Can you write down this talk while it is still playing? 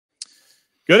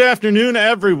Good afternoon,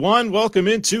 everyone. Welcome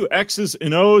into X's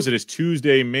and O's. It is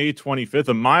Tuesday, May 25th,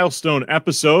 a milestone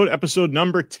episode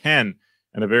number 10,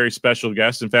 and a very special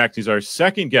guest. In fact, he's our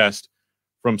second guest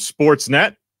from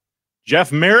Sportsnet,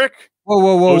 Jeff Marek.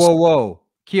 Whoa.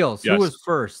 Keels, Yes. Who was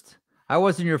first? I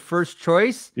wasn't your first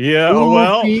choice. Yeah,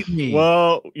 Who beat me?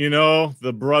 Well, you know,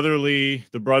 the brotherly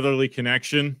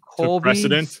connection took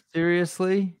precedent.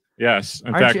 Seriously? Yes.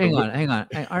 In Aren't fact, you, hang on.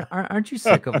 Aren't you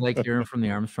sick of like hearing from the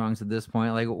Armstrongs at this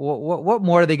point? Like, what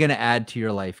more are they going to add to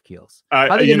your life, Keels? How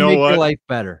are they going to make your life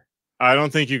better? I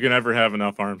don't think you can ever have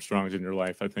enough Armstrongs in your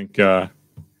life. I think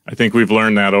we've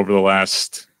learned that over the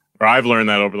last, or I've learned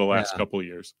that over the last couple of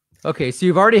years. Okay, so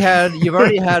you've already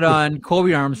had on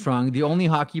Colby Armstrong, the only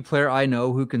hockey player I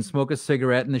know who can smoke a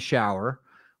cigarette in the shower.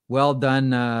 Well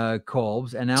done,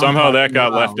 Colbs. And now somehow that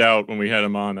got left out when we had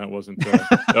him on. That wasn't.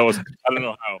 That was. I don't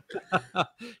know how.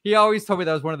 He always told me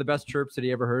that was one of the best chirps that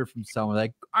he ever heard from someone.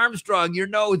 Like, Armstrong, your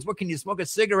nose. What, can you smoke a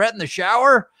cigarette in the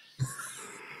shower?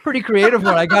 Pretty creative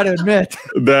one, I got to admit.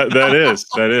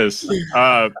 That is.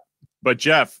 But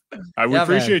Jeff, we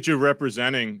appreciate you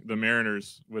representing the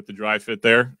Mariners with the dry fit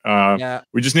there.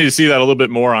 We just need to see that a little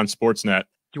bit more on Sportsnet.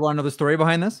 Do you want to know the story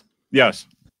behind this? Yes.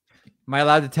 Am I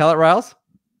allowed to tell it, Riles?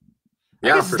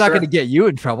 Yeah, it's not going to get you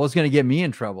in trouble. It's going to get me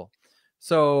in trouble.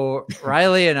 So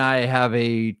Riley and I have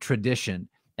a tradition.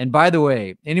 And by the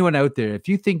way, anyone out there, if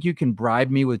you think you can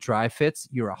bribe me with dry fits,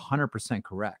 you're 100%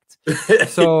 correct.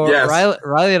 So yes.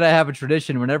 Riley and I have a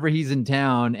tradition. Whenever he's in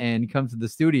town and comes to the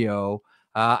studio,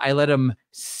 I let him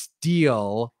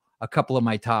steal a couple of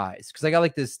my ties because I got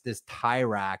like this tie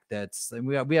rack that's, and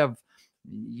we have.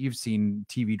 You've seen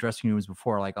TV dressing rooms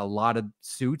before, like a lot of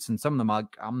suits, and some of them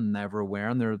I'm never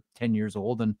wearing. They're 10 years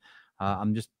old, and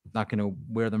I'm just not going to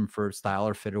wear them for style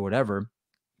or fit or whatever.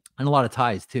 And a lot of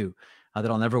ties too that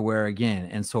I'll never wear again.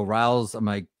 And so Riles, I'm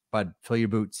like, bud, fill your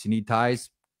boots. You need ties?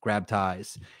 Grab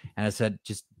ties. And I said,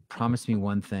 just promise me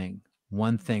one thing.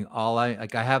 I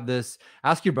have this.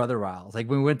 Ask your brother, Riles. Like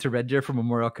when we went to Red Deer for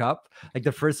Memorial Cup, like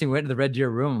the first thing we went to the Red Deer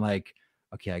room, I'm like,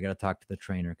 okay, I got to talk to the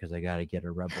trainer because I got to get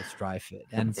a Rebels dry fit.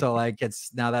 And so like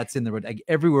that's in the like,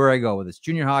 everywhere I go, whether it's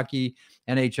junior hockey,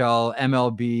 NHL,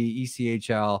 MLB,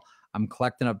 ECHL, I'm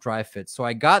collecting up dry fits. So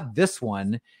I got this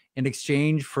one in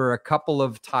exchange for a couple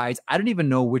of ties. I don't even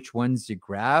know which ones you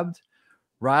grabbed,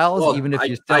 Riles, well, even if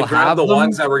you still have them. I grabbed the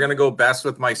ones that were going to go best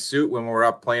with my suit when we were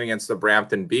up playing against the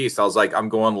Brampton Beast. I was like, I'm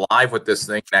going live with this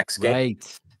thing next game.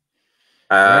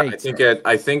 Right.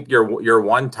 I think your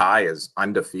one tie is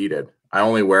undefeated. I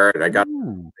only wear it. I got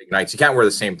big nights. You can't wear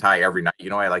the same tie every night. You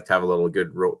know, I like to have a little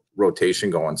good rotation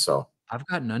going. So I've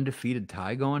got an undefeated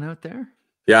tie going out there.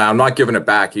 Yeah, I'm not giving it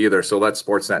back either. So let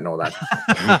Sportsnet know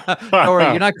that. Don't worry,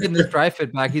 you're not getting this dry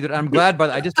fit back either. I'm glad,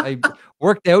 but I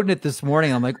worked out in it this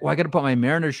morning. I'm like, well, I got to put my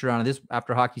Mariners shirt on. This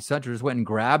after Hockey Central, just went and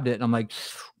grabbed it, and I'm like,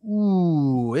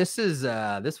 ooh,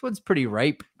 this one's pretty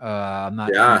ripe. I'm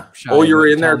not. Yeah. Oh, you were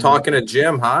in there talking to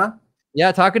Jim, huh?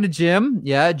 Yeah, talking to Jim.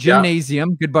 Yeah,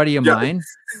 gymnasium, good buddy of mine.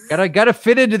 Gotta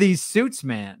fit into these suits,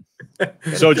 man.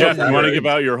 So Jeff, you want to give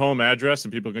out your home address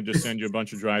and people can just send you a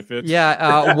bunch of dry fits?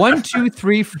 Yeah,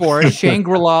 1234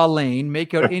 Shangri-La Lane.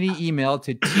 Make out any email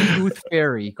to T-Booth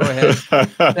Ferry. Go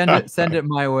ahead, send it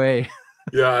my way.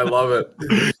 Yeah, I love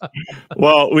it.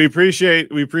 Well, we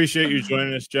appreciate you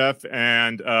joining us, Jeff.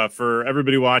 And for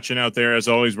everybody watching out there, as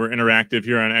always, we're interactive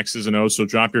here on X's and O's. So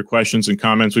drop your questions and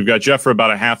comments. We've got Jeff for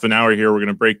about a half an hour here. We're going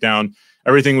to break down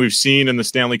everything we've seen in the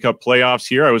Stanley Cup playoffs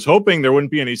here. I was hoping there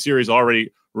wouldn't be any series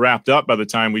already wrapped up by the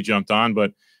time we jumped on,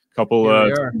 but a couple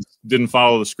didn't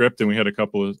follow the script, and we had a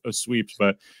couple of sweeps.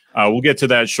 But we'll get to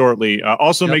that shortly.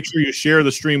 Also, make sure you share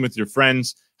the stream with your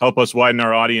friends. Help us widen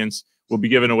our audience. We'll be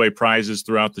giving away prizes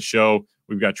throughout the show.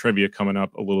 We've got trivia coming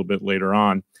up a little bit later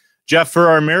on. Jeff, for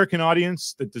our American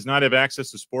audience that does not have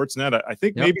access to Sportsnet, I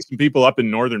think maybe some people up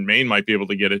in northern Maine might be able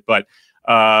to get it. But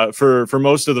for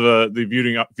most of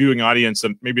the viewing audience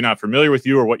that maybe not familiar with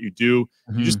you or what you do,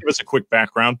 can you just give us a quick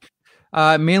background?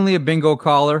 Mainly a bingo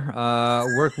caller,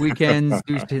 work weekends.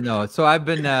 So I've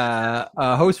been a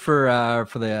host for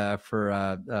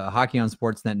Hockey on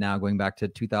Sportsnet now, going back to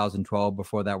 2012.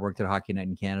 Before that, worked at Hockey Night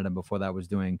in Canada. Before that, was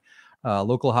doing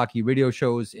local hockey radio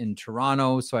shows in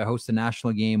Toronto. So I host a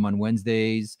national game on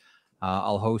Wednesdays.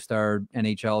 I'll host our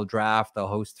NHL draft. I'll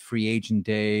host Free Agent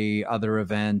Day, other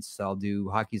events. I'll do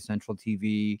Hockey Central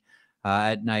TV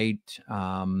at night.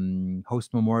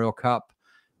 Host Memorial Cup.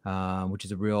 Which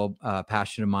is a real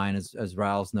passion of mine, as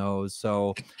Riles knows.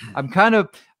 So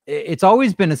it's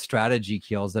always been a strategy,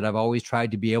 Keels, that I've always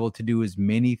tried to be able to do as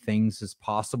many things as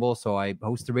possible. So I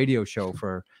host a radio show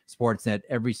for Sportsnet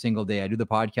every single day. I do the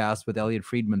podcast with Elliot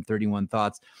Friedman, 31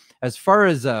 Thoughts. As far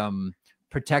as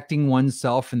protecting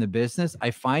oneself in the business,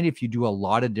 I find if you do a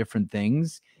lot of different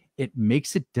things, it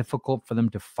makes it difficult for them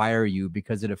to fire you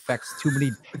because it affects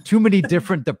too many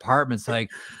different departments.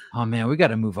 Like, oh man, we got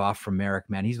to move off from Marek,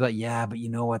 man. He's like, yeah, but you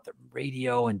know what? The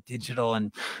radio and digital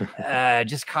and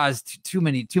just caused too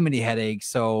many headaches.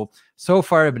 So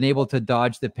far I've been able to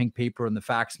dodge the pink paper and the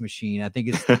fax machine. I think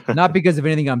it's not because of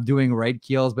anything I'm doing right,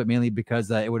 Keels, but mainly because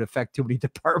it would affect too many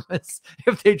departments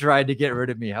if they tried to get rid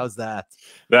of me. How's that?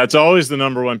 That's always the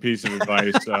number one piece of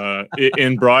advice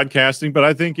in broadcasting, but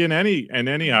I think in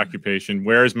any occupation,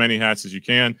 wear as many hats as you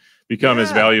can, become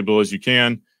as valuable as you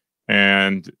can,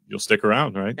 and you'll stick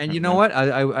around, right? And you know what?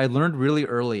 I learned really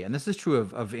early, and this is true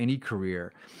of any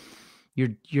career.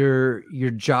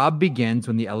 Your job begins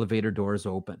when the elevator doors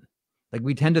open. Like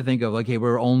we tend to think of like, hey,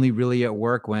 we're only really at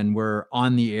work when we're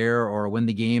on the air or when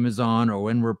the game is on or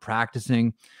when we're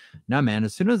practicing. No, man,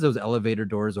 as soon as those elevator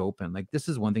doors open, like this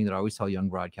is one thing that I always tell young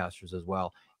broadcasters as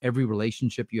well. Every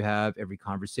relationship you have, every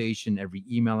conversation, every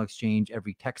email exchange,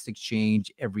 every text exchange,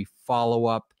 every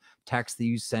follow-up text that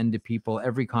you send to people,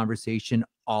 every conversation,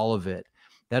 all of it.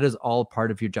 That is all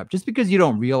part of your job. Just because you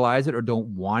don't realize it or don't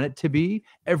want it to be,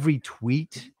 every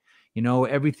tweet, you know,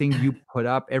 everything you put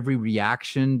up, every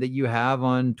reaction that you have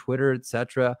on Twitter,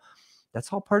 etc.,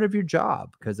 that's all part of your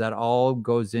job because that all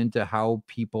goes into how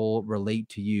people relate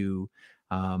to you,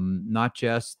 not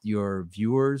just your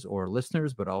viewers or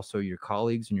listeners, but also your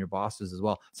colleagues and your bosses as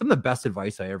well. Some of the best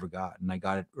advice I ever got, and I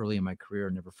got it early in my career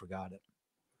and never forgot it.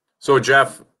 So,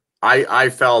 Jeff, I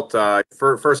felt,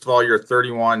 first of all, your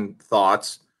 31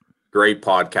 Thoughts, great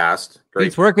podcast. Great.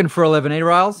 It's working for 11, eh,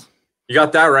 Riles? You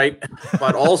got that right.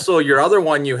 But also your other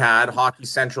one you had, Hockey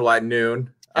Central at noon.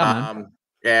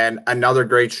 And another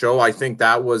great show. I think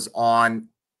that was on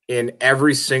in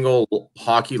every single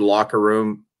hockey locker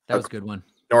room. That was a good one.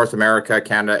 North America,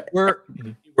 Canada, where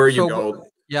you go.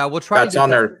 Yeah, we'll try. That's on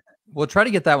there. We'll try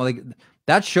to get that one. Like,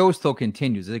 that show still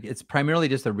continues. It's primarily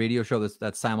just a radio show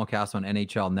that's simulcast on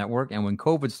NHL Network. And when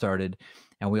COVID started,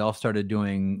 and we all started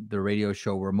doing the radio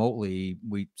show remotely,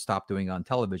 we stopped doing it on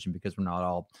television because we're not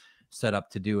all set up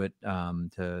to do it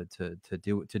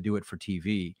to do it for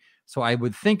TV. So I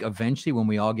would think eventually when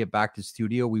we all get back to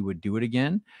studio, we would do it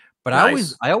again. But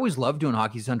nice. I always love doing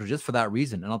Hockey Central just for that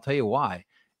reason. And I'll tell you why.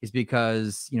 Is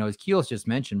because, you know, as Keels just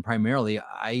mentioned, primarily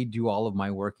I do all of my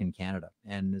work in Canada.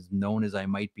 And as known as I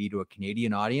might be to a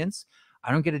Canadian audience,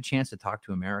 I don't get a chance to talk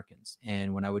to Americans.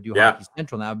 And when I would do Hockey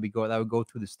Central, that would go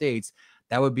through the States,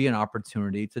 that would be an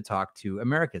opportunity to talk to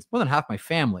Americans. More than half my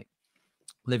family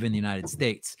live in the United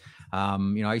States. You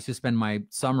know, I used to spend my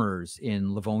summers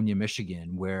in Livonia,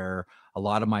 Michigan, where a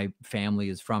lot of my family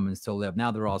is from and still live.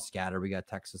 Now they're all scattered. We got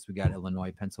Texas, we got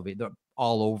Illinois, Pennsylvania, they're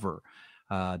all over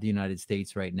the United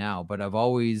States right now. But I've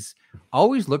always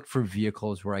looked for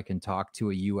vehicles where I can talk to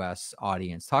a US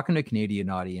audience. Talking to a Canadian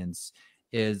audience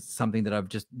is something that I've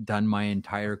just done my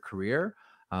entire career.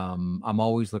 I'm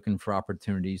always looking for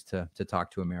opportunities to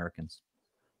talk to Americans.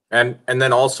 And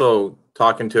then also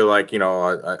talking to, like, you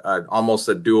know, almost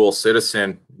a dual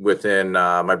citizen within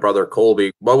my brother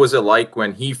Colby. What was it like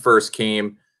when he first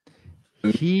came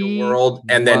to the world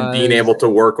and then being able to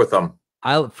work with him?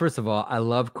 First of all, I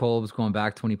love Colbs going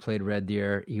back to when he played Red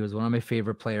Deer. He was one of my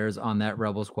favorite players on that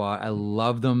Rebel squad. I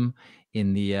loved them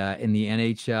in the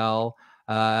NHL.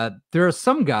 There are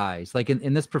some guys, like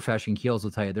in this profession, Keels will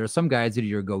tell you, there are some guys that are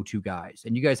your go-to guys.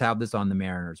 And you guys have this on the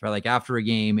Mariners, right? Like after a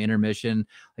game, intermission.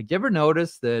 Like, do you ever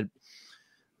notice that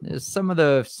some of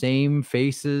the same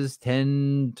faces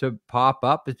tend to pop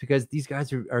up? It's because these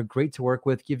guys are great to work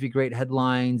with, give you great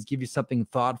headlines, give you something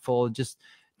thoughtful, just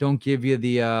don't give you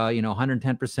the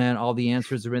 110%, all the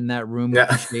answers are in that room with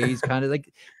cliches, kind of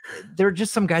like. They're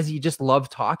just some guys that you just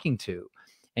love talking to.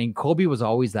 And Colby was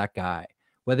always that guy.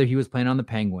 Whether he was playing on the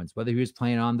Penguins, whether he was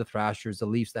playing on the Thrashers, the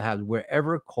Leafs, the Habs,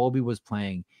 wherever Colby was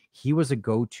playing, he was a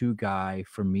go-to guy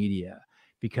for media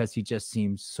because he just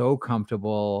seemed so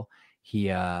comfortable. He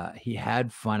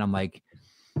had fun. I'm like,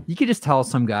 you could just tell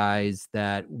some guys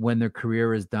that when their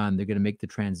career is done, they're going to make the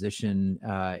transition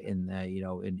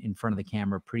in front of the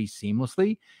camera pretty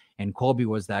seamlessly. And Colby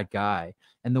was that guy.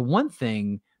 And the one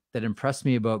thing that impressed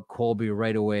me about Colby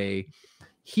right away,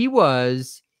 he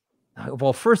was,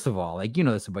 well, first of all, like, you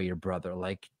know this about your brother,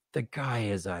 like, the guy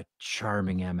is a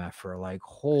charming MFer, like,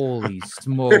 holy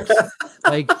smokes.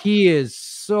 Like, he is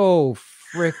so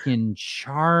freaking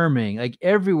charming, like,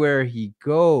 everywhere he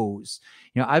goes.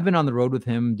 You know, I've been on the road with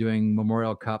him doing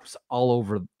Memorial Cups all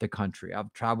over the country.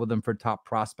 I've traveled with him for top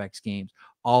prospects games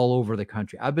all over the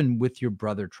country. I've been with your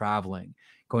brother traveling,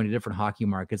 going to different hockey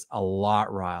markets a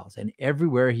lot, Riles. And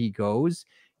everywhere he goes,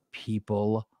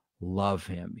 people love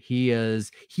him. He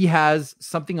has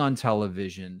something on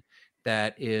television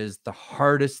that is the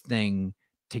hardest thing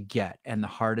to get and the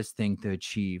hardest thing to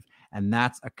achieve, and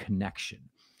that's a connection.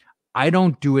 I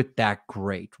don't do it that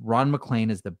great. Ron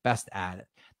McLean is the best at it.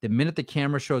 The minute the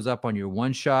camera shows up on your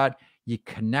one shot, you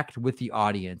connect with the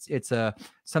audience. It's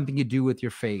something you do with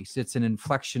your face. It's an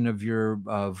inflection of your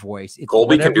voice. It's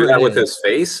Colby can do that with his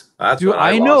face. That's what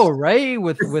I know, right?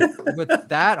 With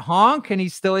that honk, and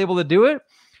he's still able to do it.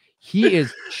 He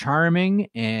is charming,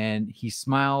 and he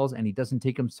smiles, and he doesn't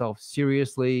take himself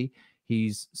seriously.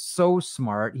 He's so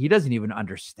smart. He doesn't even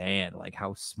understand like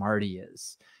how smart he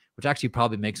is, which actually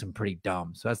probably makes him pretty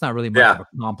dumb. So that's not really much of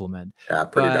a compliment. Yeah,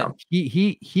 pretty dumb.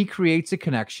 He creates a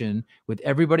connection with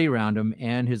everybody around him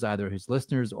and either his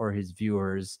listeners or his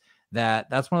viewers.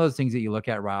 That's one of those things that you look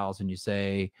at, Riles, and you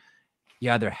say,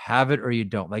 you either have it or you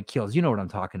don't. Like Keels, you know what I'm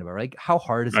talking about, right? How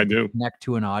hard is it to connect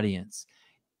to an audience?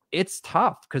 It's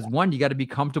tough because one, you got to be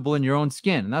comfortable in your own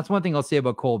skin. And that's one thing I'll say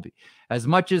about Colby. As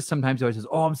much as sometimes he always says,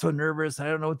 "Oh, I'm so nervous. I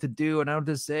don't know what to do. And I don't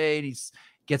know what to say." And he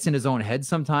gets in his own head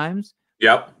sometimes.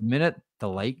 Yep. The minute the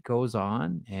light goes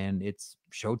on and it's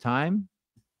showtime,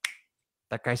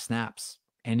 that guy snaps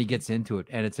and he gets into it.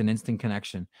 And it's an instant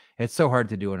connection. It's so hard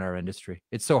to do in our industry.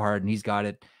 It's so hard. And he's got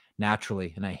it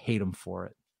naturally. And I hate him for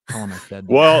it. Tell him I said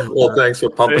that. Well, thanks for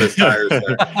pumping his tires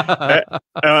there.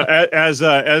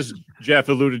 As Jeff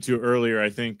alluded to earlier, I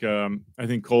think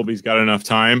Colby's got enough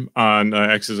time on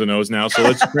X's and O's now. So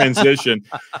let's transition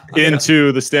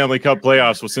into the Stanley Cup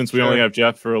playoffs. Well, since we only have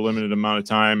Jeff for a limited amount of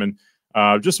time, and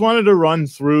just wanted to run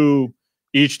through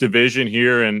each division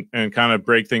here and kind of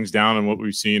break things down on what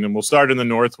we've seen. And we'll start in the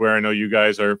North, where I know you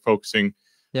guys are focusing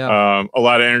a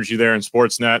lot of energy there in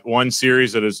Sportsnet. One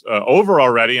series that is over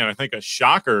already, and I think a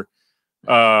shocker.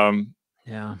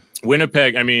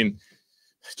 Winnipeg. I mean,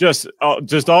 just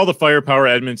all the firepower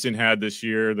Edmonton had this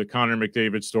year. The Connor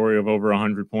McDavid story of over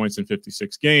 100 points in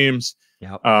 56 games.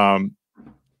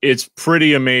 It's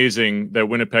pretty amazing that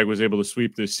Winnipeg was able to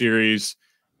sweep this series.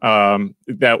 That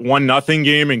 1-0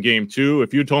 game in game 2.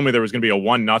 If you told me there was going to be a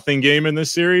 1-0 game in this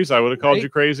series, I would have called you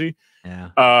crazy.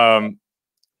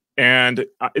 And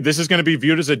this is going to be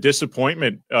viewed as a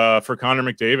disappointment for Connor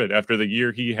McDavid after the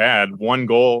year he had. 1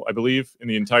 goal, I believe, in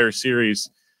the entire series.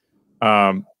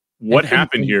 What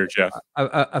happened here, Jeff?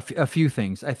 A few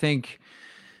things. I think,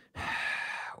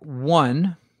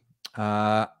 one,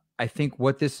 I think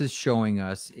what this is showing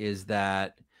us is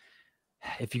that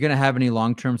if you're going to have any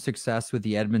long-term success with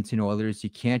the Edmonton Oilers, you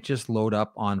can't just load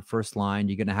up on first line.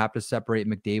 You're going to have to separate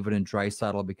McDavid and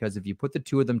Draisaitl, because if you put the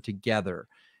two of them together,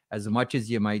 as much as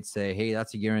you might say, hey,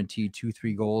 that's a guaranteed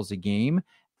 2-3 goals a game,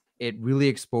 it really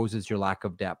exposes your lack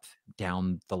of depth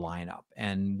down the lineup.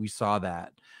 And we saw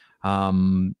that.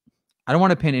 I don't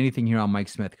want to pin anything here on Mike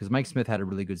Smith, because Mike Smith had a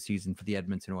really good season for the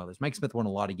Edmonton Oilers. Mike Smith won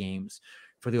a lot of games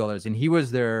for the Oilers, and he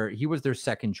was their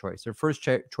second choice. Their first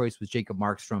choice was Jacob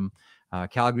Markstrom.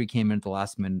 Calgary came in at the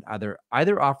last minute,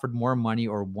 either offered more money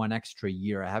or 1 extra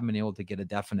year. I haven't been able to get a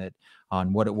definite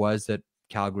on what it was that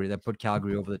put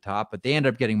Calgary over the top, but they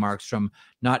ended up getting Markstrom,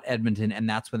 not Edmonton, and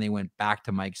that's when they went back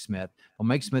to Mike Smith. Well,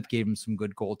 Mike Smith gave him some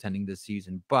good goaltending this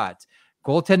season, but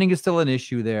goaltending is still an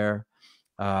issue there.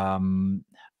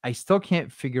 I still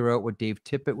can't figure out what Dave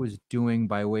Tippett was doing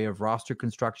by way of roster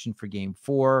construction for game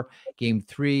 4. Game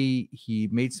 3, he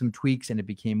made some tweaks and it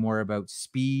became more about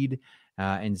speed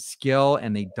and skill,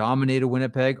 and they dominated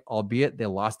Winnipeg, albeit they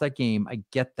lost that game. I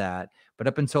get that. But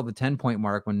up until the 10-point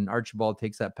mark, when Archibald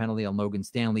takes that penalty on Logan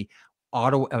Stanley,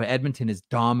 Edmonton is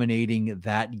dominating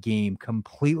that game,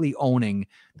 completely owning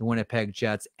the Winnipeg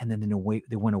Jets, and then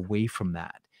they went away from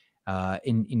that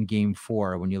in game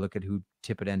 4 when you look at who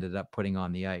Tippett ended up putting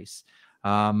on the ice.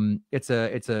 It's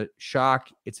a shock.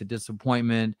 It's a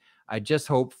disappointment. I just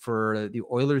hope for the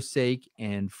Oilers' sake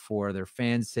and for their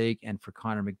fans' sake and for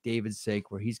Connor McDavid's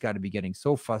sake, where he's got to be getting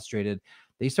so frustrated,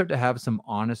 they start to have some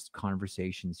honest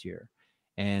conversations here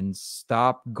and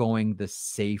stop going the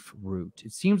safe route.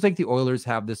 It seems like the Oilers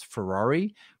have this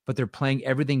Ferrari, but they're playing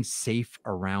everything safe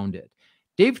around it.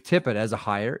 Dave Tippett as a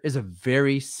hire is a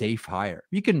very safe hire.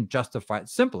 You can justify it.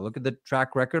 Simple. Look at the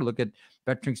track record. Look at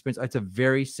veteran experience. It's a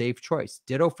very safe choice.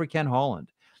 Ditto for Ken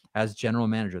Holland as general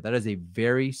manager. That is a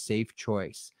very safe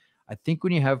choice. I think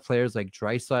when you have players like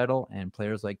Draisaitl and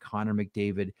players like Connor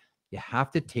McDavid, you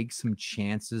have to take some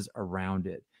chances around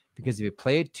it, because if you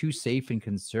play it too safe and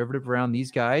conservative around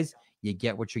these guys, you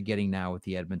get what you're getting now with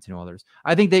the Edmonton Oilers.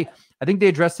 I think they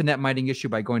addressed the net mining issue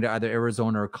by going to either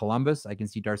Arizona or Columbus. I can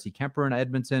see Darcy Kemper in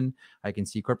Edmonton. I can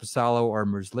see Korpisalo or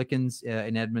Merzlikins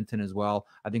in Edmonton as well.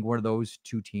 I think one of those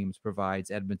two teams provides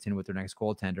Edmonton with their next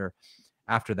goaltender.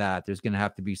 after that, there's going to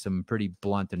have to be some pretty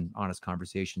blunt and honest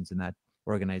conversations in that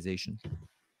organization.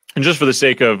 And just for the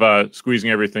sake of squeezing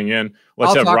everything in,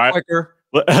 let's have quicker.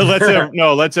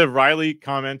 let's have Riley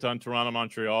comment on Toronto,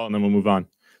 Montreal, and then we'll move on.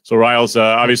 So Riles,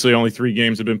 obviously only 3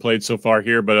 games have been played so far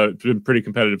here, but it's been a pretty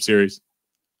competitive series.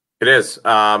 It is.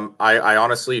 I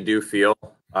honestly do feel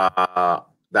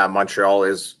that Montreal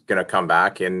is going to come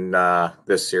back in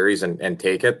this series and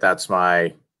take it. That's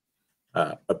my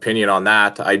opinion on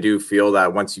that. I do feel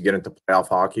that once you get into playoff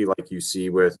hockey, like you see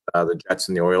with the Jets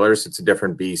and the Oilers, it's a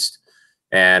different beast.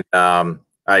 And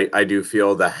I do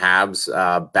feel the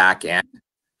Habs back end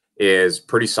is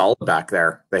pretty solid back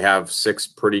there. They have 6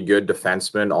 pretty good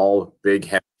defensemen, all big,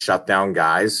 heavy shutdown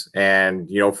guys. And,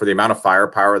 you know, for the amount of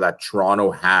firepower that Toronto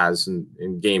has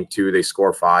in game 2, they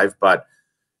score 5. But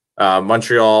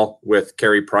Montreal with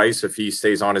Carey Price, if he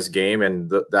stays on his game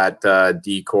and that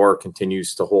D-core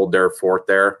continues to hold their fort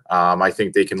there, I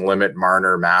think they can limit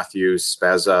Marner, Matthews,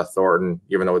 Spezza, Thornton,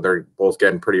 even though they're both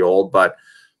getting pretty old. But,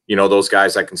 you know, those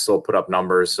guys that can still put up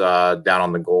numbers down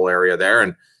on the goal area there.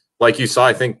 And like you saw,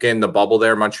 I think in the bubble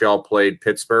there, Montreal played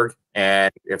Pittsburgh.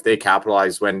 And if they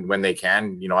capitalize when they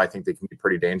can, you know, I think they can be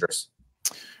pretty dangerous.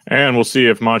 And we'll see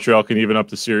if Montreal can even up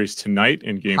the series tonight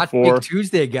in game 4. Hot Take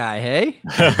Tuesday guy, hey?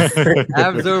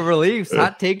 Habs over Leafs.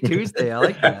 Hot Take Tuesday. I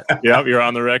like that. Yep, you're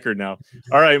on the record now.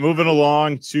 All right, moving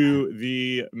along to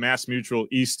the Mass Mutual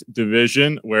East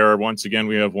Division, where once again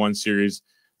we have one series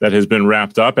that has been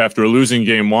wrapped up. After losing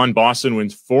game 1, Boston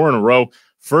wins 4 in a row.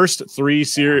 First 3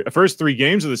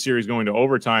 games of the series going to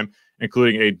overtime,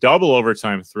 including a double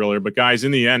overtime thriller. But guys,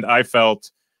 in the end, I felt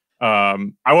I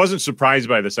wasn't surprised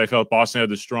by this. I felt Boston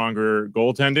had the stronger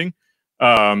goaltending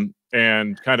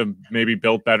and kind of maybe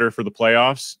built better for the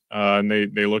playoffs. And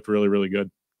they looked really, really good.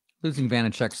 Losing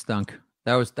Vanacek stunk.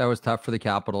 That was tough for the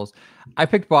Capitals. I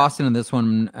picked Boston in this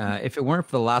one. If it weren't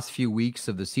for the last few weeks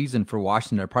of the season for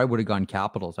Washington, I probably would have gone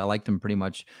Capitals. I liked them pretty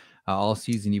much all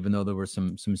season, even though there were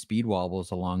some speed wobbles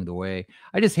along the way.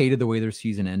 I just hated the way their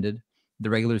season ended,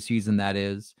 the regular season, that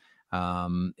is.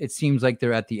 It seems like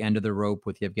they're at the end of the rope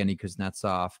with Yevgeny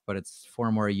Kuznetsov, but it's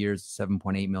 4 more years,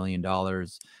 $7.8 million. There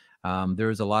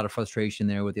was a lot of frustration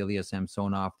there with Ilya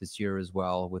Samsonov this year as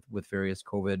well, with various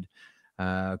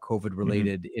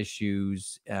COVID-related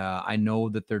issues. I know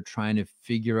that they're trying to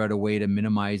figure out a way to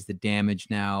minimize the damage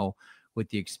now with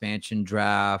the expansion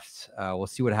draft. We'll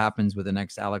see what happens with the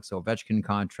next Alex Ovechkin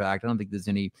contract. I don't think there's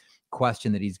any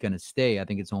question that he's going to stay. I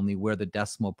think it's only where the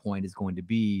decimal point is going to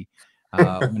be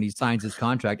when he signs his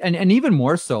contract. And even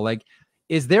more so, like,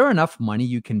 is there enough money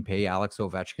you can pay Alex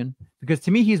Ovechkin? Because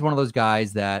to me, he's one of those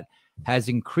guys that has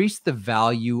increased the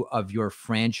value of your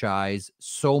franchise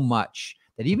so much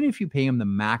that even if you pay him the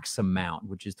max amount,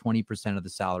 which is 20% of the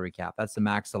salary cap, that's the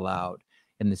max allowed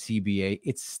in the CBA,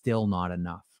 it's still not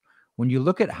enough. When you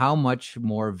look at how much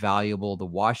more valuable the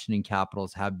Washington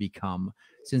Capitals have become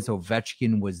since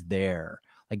Ovechkin was there,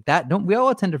 like that, don't we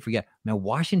all tend to forget? Man,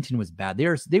 Washington was bad.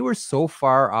 They were so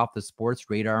far off the sports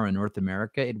radar in North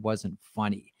America, it wasn't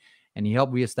funny. And he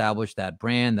helped reestablish that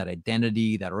brand, that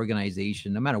identity, that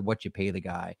organization. No matter what you pay the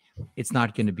guy, it's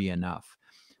not going to be enough.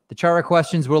 The Chara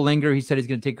questions will linger. He said he's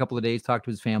going to take a couple of days, talk to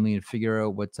his family, and figure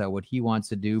out what he wants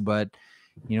to do. But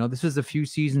you know, this is a few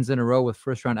seasons in a row with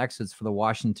first-round exits for the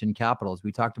Washington Capitals.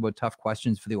 We talked about tough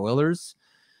questions for the Oilers.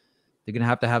 They're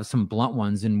going to have some blunt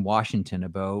ones in Washington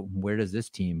about where does this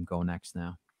team go next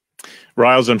now.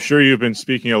 Riles, I'm sure you've been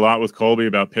speaking a lot with Colby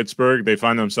about Pittsburgh. They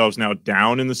find themselves now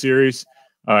down in the series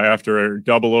after a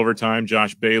double overtime.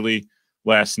 Josh Bailey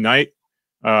last night.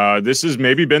 This has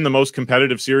maybe been the most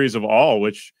competitive series of all,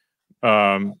 which,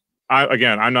 I'm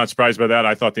not surprised by that.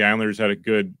 I thought the Islanders had a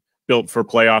good built for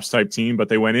playoffs type team, but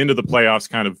they went into the playoffs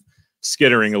kind of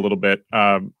skittering a little bit.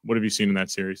 What have you seen in that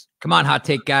series? Come on, hot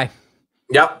take guy.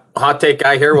 Yep, hot take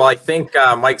guy here. Well, I think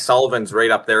Mike Sullivan's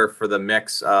right up there for the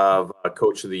mix of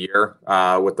Coach of the Year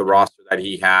with the roster that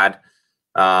he had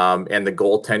and the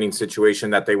goaltending situation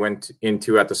that they went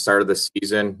into at the start of the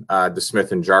season,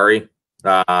 DeSmith and Jari,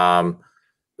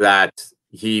 that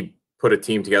he put a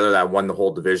team together that won the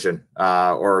whole division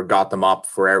or got them up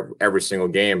for every single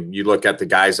game. You look at the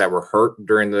guys that were hurt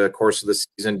during the course of the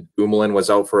season. Dumoulin was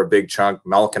out for a big chunk.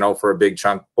 Malkin out for a big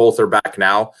chunk. Both are back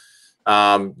now.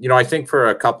 I think for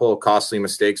a couple of costly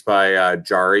mistakes by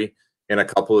Jari in a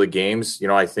couple of games,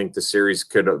 I think the series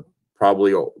could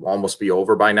probably almost be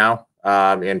over by now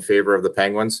in favor of the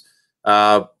Penguins.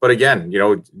 But again,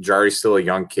 Jari's still a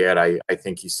young kid. I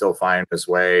think he's still finding his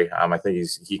way. I think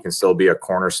he can still be a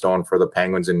cornerstone for the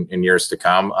Penguins in years to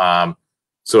come.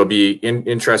 So it'll be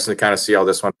interesting to kind of see how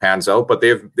this one pans out. But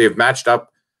they've matched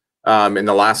up in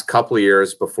the last couple of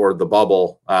years before the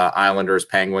bubble, Islanders,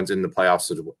 Penguins in the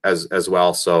playoffs as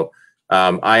well. So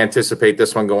I anticipate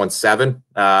this one going 7,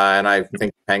 and I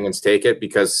think Penguins take it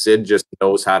because Sid just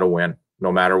knows how to win.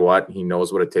 No matter what, he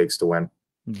knows what it takes to win.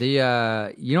 You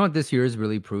know what this year has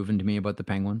really proven to me about the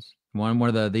Penguins? One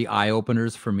of the eye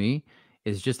openers for me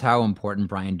is just how important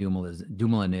Brian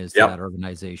Dumoulin is to that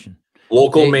organization.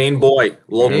 Local Maine boy,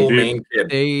 Maine kid.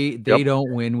 They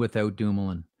don't win without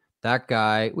Dumoulin. That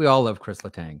guy, we all love Chris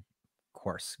Letang, of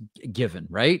course, given,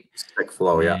 right? Sick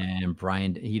flow, yeah. And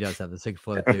Brian, he does have the sick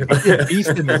flow too. He's a beast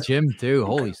in the gym too.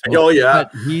 Holy smokes. Oh yeah.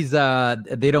 But he's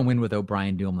they don't win without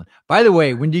Brian Dumoulin. By the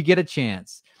way, when you get a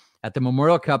chance at the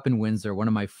Memorial Cup in Windsor, one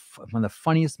of the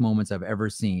funniest moments I've ever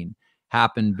seen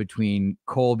happened between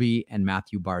Colby and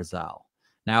Matthew Barzal.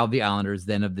 Now of the Islanders,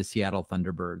 then of the Seattle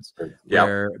Thunderbirds. Yeah.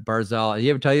 Where Barzal,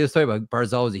 you ever tell you a story about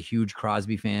Barzal was a huge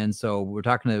Crosby fan. So we're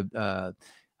talking to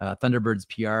Thunderbirds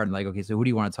PR and like, okay, so who do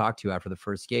you want to talk to after the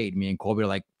first skate? Me and Colby are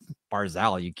like,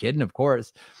 Barzal, are you kidding? Of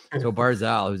course. So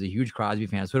Barzal, who's a huge Crosby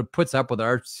fan, sort of puts up with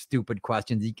our stupid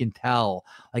questions. You can tell,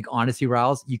 like, honestly,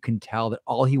 Riles, you can tell that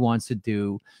all he wants to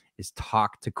do is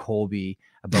talk to Colby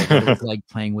about what it was like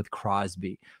playing with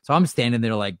Crosby. So I'm standing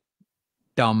there like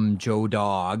dumb Joe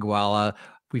Dog while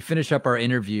we finish up our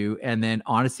interview. And then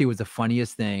honestly, it was the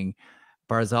funniest thing.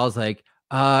 Barzal's like,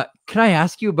 can I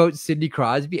ask you about Sidney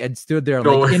Crosby? And stood there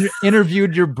like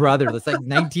interviewed your brother. That's like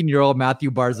 19-year-old Matthew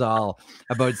Barzal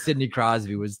about Sidney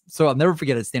Crosby. So I'll never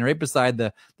forget it. Standing right beside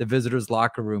the visitors'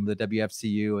 locker room, the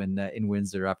WFCU in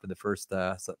Windsor after the first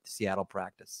Seattle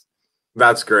practice.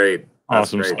 That's great. That's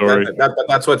awesome great. story.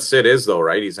 That's what Sid is, though,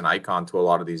 right? He's an icon to a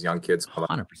lot of these young kids.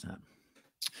 100%.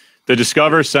 The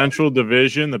Discover Central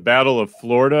Division, the Battle of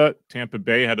Florida. Tampa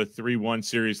Bay had a 3-1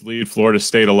 series lead. Florida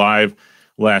stayed alive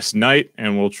last night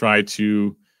and will try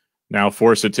to now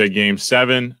force it to Game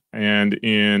 7. And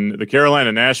in the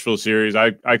Carolina-Nashville series,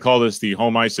 I call this the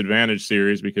home ice advantage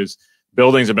series because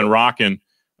buildings have been rocking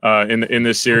in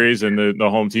this series, and the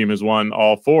home team has won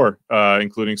all 4,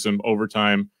 including some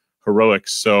overtime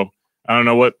heroics. So I don't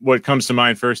know what comes to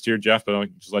mind first here, Jeff, but I'll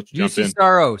just let you jump in.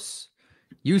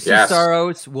 UC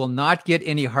Saros will not get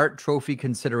any Hart Trophy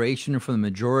consideration from the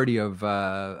majority of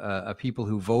people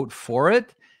who vote for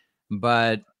it.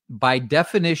 But by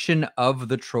definition of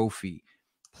the trophy,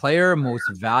 player most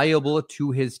valuable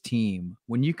to his team,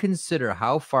 when you consider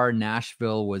how far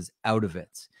Nashville was out of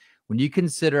it, when you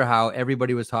consider how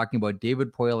everybody was talking about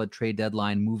David Poile at trade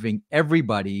deadline moving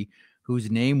everybody whose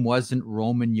name wasn't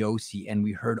Roman Josi, and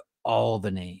we heard all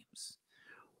the names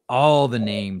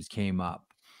came up.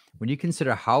 When you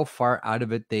consider how far out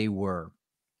of it they were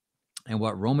and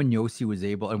what Roman Josi was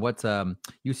able and what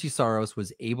UC Saros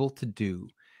was able to do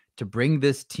to bring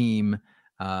this team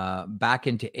back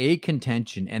into A,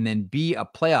 contention, and then B, a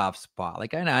playoff spot.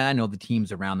 Like, I know the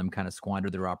teams around them kind of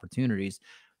squandered their opportunities,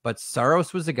 but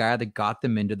Saros was the guy that got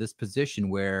them into this position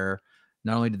where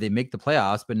not only did they make the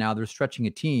playoffs, but now they're stretching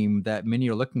a team that many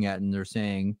are looking at and they're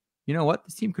saying, you know what,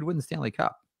 this team could win the Stanley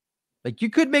Cup. Like,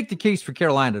 you could make the case for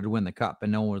Carolina to win the cup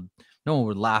and no one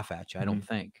would laugh at you, I don't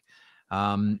think.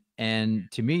 And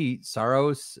to me,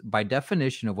 Saros, by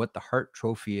definition of what the Hart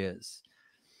Trophy is,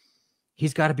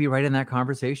 he's got to be right in that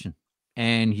conversation,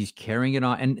 and he's carrying it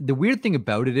on. And the weird thing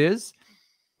about it is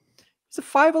he's a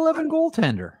 5'11"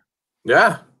 goaltender.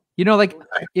 Yeah. You know, like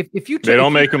if you they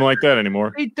don't make him like that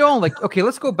anymore. They don't. Like, okay,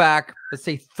 let's go back, let's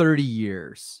say 30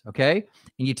 years. Okay.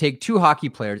 And you take 2 hockey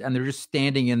players and they're just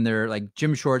standing in their like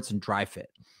gym shorts and dry fit.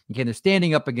 Okay. They're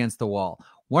standing up against the wall.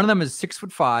 One of them is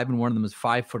 6'5" and one of them is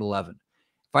 5'11".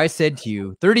 If I said to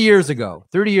you 30 years ago,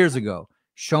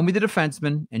 show me the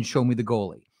defenseman and show me the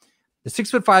goalie. The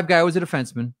 6'5" guy was a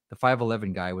defenseman. The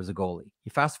 5'11" guy was a goalie.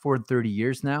 You fast forward 30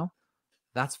 years now,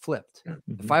 that's flipped.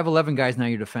 The 5'11" guy is now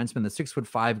your defenseman. The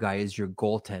 6'5" guy is your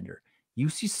goaltender.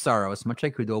 UC Saros, much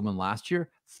like Khudobin last year,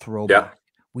 throwback. Yeah.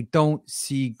 We don't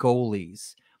see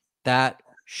goalies that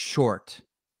short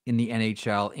in the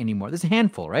NHL anymore. There's a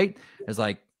handful, right? There's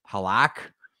like Halak,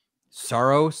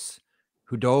 Saros,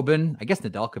 Khudobin, I guess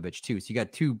Nedeljkovic too. So you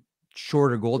got 2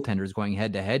 shorter goaltenders going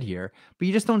head to head here, but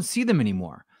you just don't see them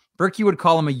anymore. Berkey would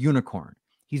call him a unicorn.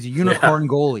 He's a unicorn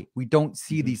goalie. We don't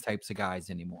see these types of guys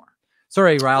anymore.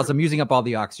 Sorry, Riles, I'm using up all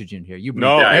the oxygen here. You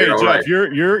hey, Jeff, right.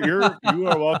 You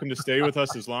are welcome to stay with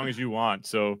us as long as you want.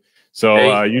 So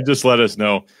hey, you just let us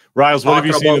know. Riles, what have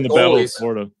you seen in the Battle of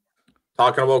Florida?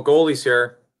 Talking about goalies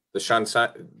here, the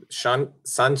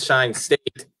Sunshine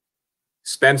State,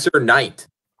 Spencer Knight.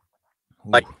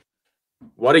 Like,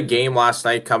 what a game last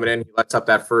night coming in. He lets up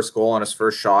that first goal on his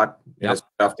first shot in his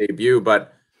playoff debut,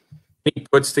 but he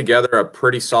puts together a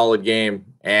pretty solid game.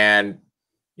 And,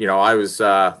 I was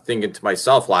thinking to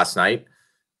myself last night,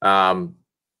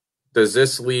 does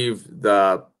this leave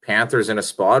the Panthers in a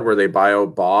spot where they buy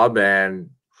out Bob and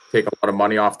take a lot of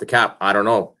money off the cap? I don't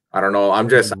know. I'm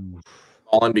just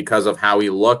falling because of how he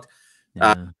looked.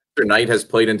 Knight has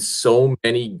played in so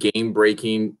many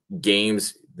game-breaking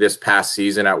games this past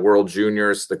season at World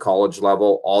Juniors, the college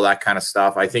level, all that kind of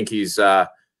stuff. I think he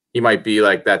might be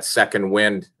like that second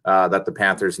wind that the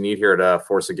Panthers need here to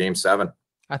force a Game 7.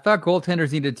 I thought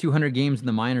goaltenders needed 200 games in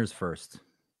the minors first.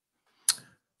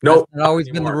 No, that's always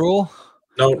been the rule.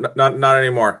 No, not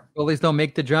anymore. Goalies don't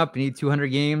make the jump. You need 200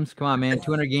 games. Come on, man,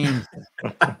 200 games.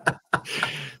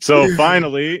 So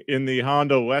finally, in the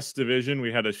Honda West Division,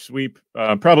 we had a sweep.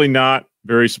 Probably not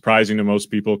very surprising to most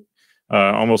people.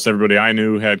 Almost everybody I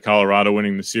knew had Colorado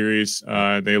winning the series.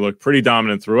 They looked pretty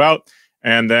dominant throughout.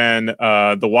 And then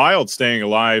the Wild staying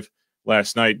alive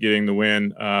last night, getting the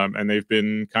win. And they've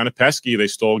been kind of pesky. They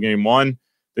stole Game 1.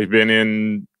 They've been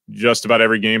in just about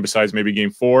every game besides maybe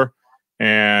Game 4.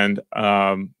 And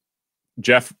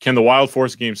Jeff, can the Wild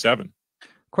force Game 7?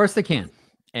 Of course they can.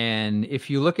 And if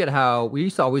you look at how we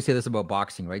used to always say this about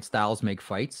boxing, right? Styles make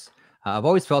fights. I've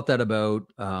always felt that about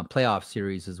playoff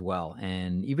series as well,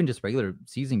 and even just regular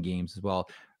season games as well.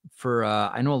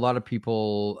 I know a lot of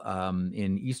people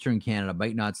in Eastern Canada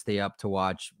might not stay up to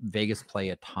watch Vegas play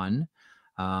a ton,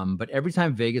 but every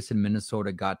time Vegas and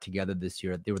Minnesota got together this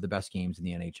year, they were the best games in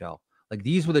the NHL. Like,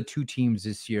 these were the two teams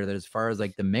this year that, as far as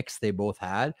like the mix they both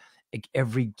had, like,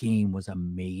 every game was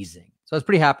amazing. So I was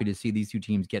pretty happy to see these two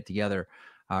teams get together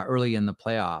early in the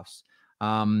playoffs.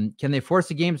 Can they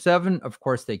force a Game 7? Of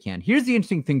course they can. Here's the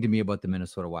interesting thing to me about the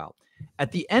Minnesota Wild.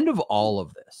 At the end of all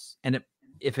of this, and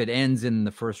if it ends in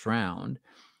the first round,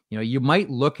 you might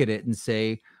look at it and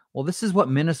say, well, this is what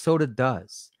Minnesota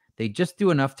does. They just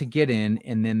do enough to get in,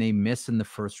 and then they miss in the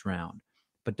first round.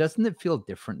 But doesn't it feel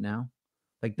different now?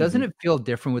 Like, doesn't it feel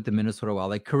different with the Minnesota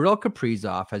Wild? Like, Kirill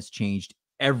Kaprizov has changed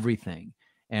everything,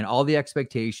 and all the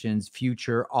expectations,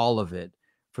 future, all of it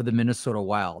for the Minnesota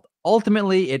Wild.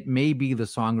 Ultimately, it may be the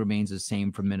song remains the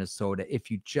same for Minnesota if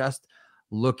you just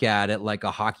look at it like a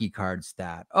hockey card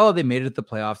stat. Oh, they made it to the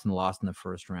playoffs and lost in the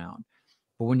first round.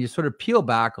 But when you sort of peel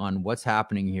back on what's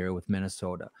happening here with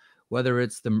Minnesota, whether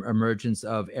it's the emergence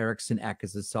of Eriksson Ek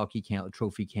as a Selke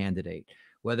Trophy candidate,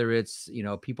 whether it's,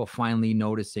 people finally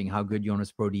noticing how good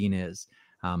Jonas Brodin is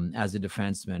as a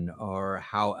defenseman, or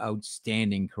how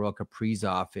outstanding Kirill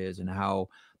Kaprizov is, and how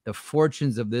the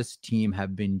fortunes of this team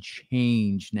have been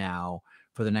changed now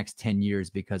for the next 10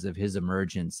 years because of his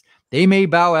emergence. They may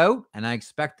bow out, and I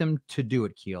expect them to do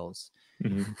it, Keels.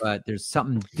 But there's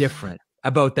something different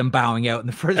about them bowing out in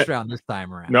the first round this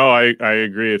time around. No, I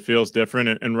agree. It feels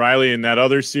different. And Riley, in that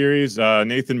other series,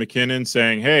 Nathan McKinnon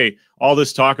saying, hey, all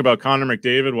this talk about Connor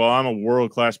McDavid, well, I'm a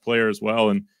world-class player as well.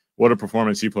 And what a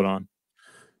performance he put on.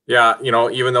 Yeah,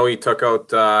 even though he took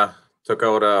out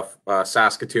a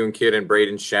Saskatoon kid and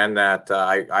Braden Shen that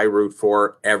I root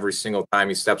for every single time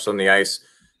he steps on the ice.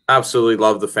 Absolutely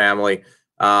love the family.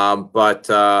 But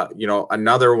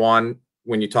another one,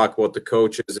 when you talk about the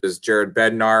coaches, is Jared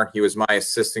Bednar. He was my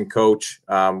assistant coach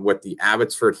with the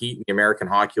Abbotsford Heat in the American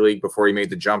Hockey League before he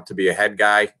made the jump to be a head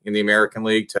guy in the American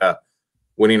League to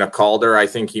winning a Calder. I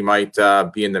think he might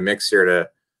be in the mix here to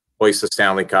hoist the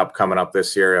Stanley Cup coming up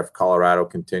this year if Colorado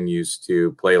continues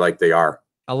to play like they are.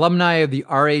 Alumni of the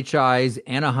RHI's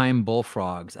Anaheim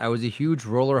Bullfrogs. I was a huge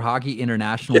Roller Hockey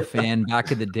International fan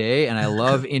back in the day, and I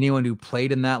love anyone who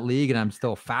played in that league, and I'm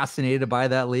still fascinated by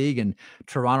that league. And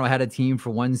Toronto had a team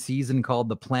for one season called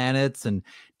the Planets, and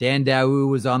Dan Daou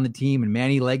was on the team, and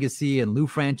Manny Legacy and Lou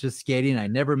Franceschetti, and I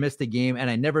never missed a game, and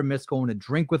I never missed going to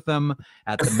drink with them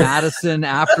at the Madison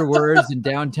afterwards in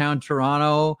downtown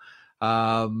Toronto.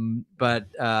 But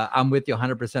I'm with you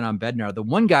 100% on Bednar. The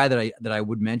one guy that I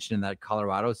would mention in that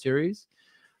Colorado series,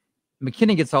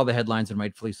 McKinnon gets all the headlines, and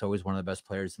rightfully so, is one of the best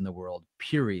players in the world,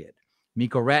 period.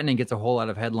 Mikko Rantanen gets a whole lot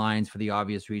of headlines for the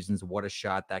obvious reasons. What a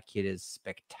shot. That kid is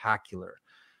spectacular.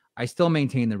 I still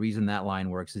maintain the reason that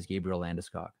line works is Gabriel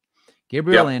Landeskog.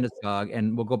 Landeskog,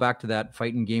 and we'll go back to that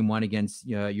fight in Game 1 against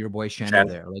your boy Shannon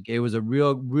there. Like, it was a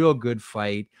real good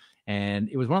fight. And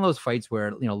it was one of those fights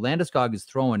where, Landeskog is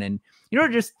throwing, and,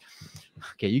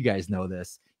 okay, you guys know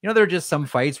this. There are just some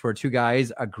fights where two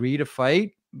guys agree to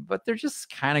fight, but they're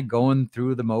just kind of going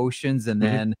through the motions. And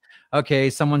then, okay,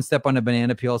 someone step on a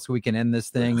banana peel so we can end this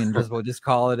thing, and we'll just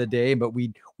call it a day. But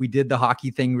we did the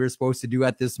hockey thing we were supposed to do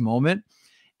at this moment.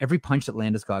 Every punch that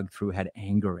Landeskog threw had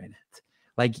anger in it.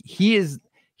 Like, he's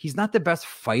not the best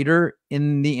fighter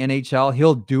in the NHL.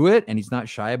 He'll do it, and he's not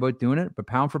shy about doing it. But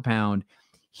pound for pound,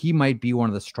 he might be one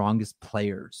of the strongest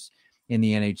players in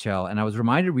the NHL. And I was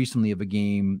reminded recently of a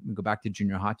game, we go back to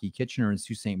junior hockey, Kitchener and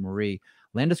Sault Ste. Marie.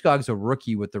 Landeskog's a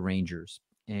rookie with the Rangers,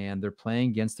 and they're playing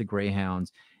against the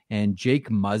Greyhounds. And Jake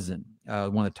Muzzin,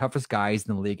 one of the toughest guys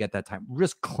in the league at that time,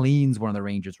 just cleans one of the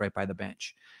Rangers right by the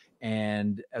bench.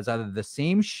 And as either the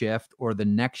same shift or the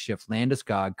next shift,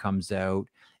 Landeskog comes out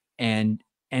and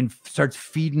starts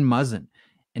feeding Muzzin.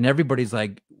 And everybody's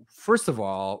like, first of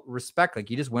all, respect. Like,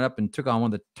 he just went up and took on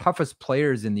one of the toughest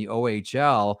players in the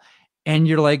OHL, and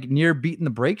you're like near beating the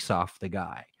brakes off the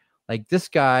guy. Like, this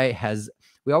guy has,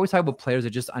 we always talk about players that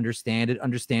just understand it,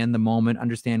 understand the moment,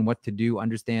 understand what to do,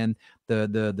 understand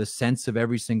the sense of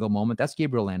every single moment. That's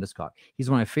Gabriel Landeskog. He's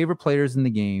one of my favorite players in the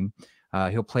game.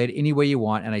 He'll play it any way you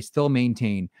want. And I still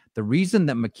maintain the reason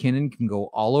that McKinnon can go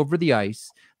all over the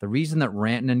ice, the reason that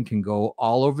Rantanen can go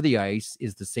all over the ice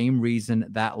is the same reason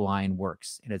that line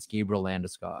works. And it's Gabriel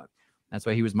Landeskog. That's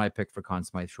why he was my pick for Conn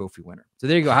Smythe Trophy winner. So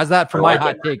there you go. How's that for my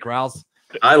hot take, Riles?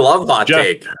 I love hot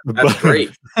take. That's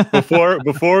great. Before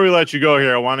we let you go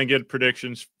here, I want to get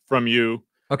predictions from you.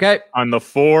 Okay. On the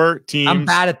 4 teams. I'm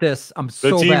bad at this. I'm so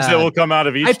bad. The teams that will come out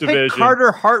of each division. I picked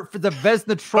Carter Hart for the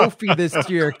Vezina Trophy this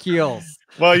year, Keels.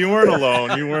 Well, you weren't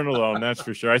alone. You weren't alone. That's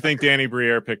for sure. I think Danny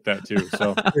Briere picked that too.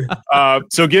 So,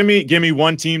 so give me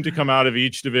one team to come out of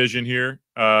each division here.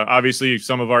 Obviously,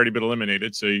 some have already been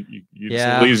eliminated, so it's a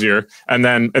little easier. And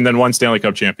then one Stanley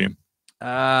Cup champion.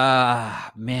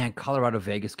 Man, Colorado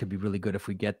Vegas could be really good if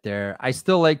we get there. I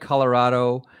still like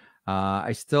Colorado.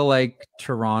 I still like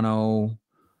Toronto.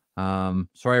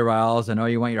 Sorry, Riles. I know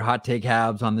you want your hot take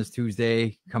Habs on this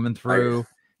Tuesday coming through.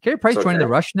 Carey Price joining the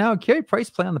rush now. Carey Price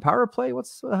play on the power play. How the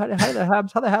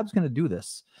Habs going to do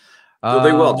this? Well,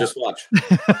 they will. Just watch.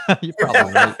 You're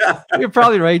probably right. You're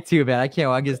probably right too, man.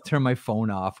 I just turn my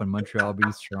phone off when Montreal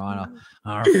beats Toronto.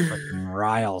 Oh, freaking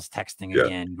Riles texting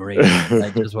again. Great.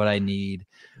 That's just what I need.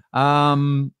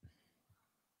 I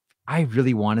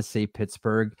really want to say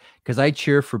Pittsburgh because I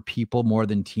cheer for people more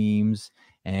than teams.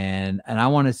 And I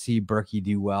want to see Berkey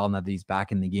do well now that he's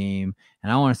back in the game.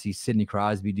 And I want to see Sidney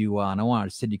Crosby do well. And I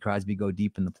want Sidney Crosby go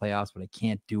deep in the playoffs, but I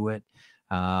can't do it.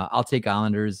 I'll take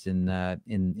Islanders in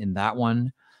that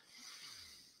one.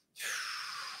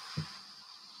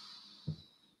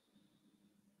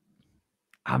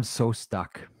 I'm so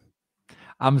stuck.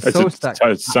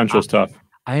 Central's tough.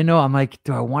 I know. I'm like,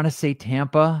 do I want to say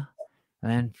Tampa?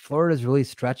 And Florida's really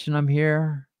stretching them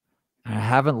here. I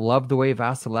haven't loved the way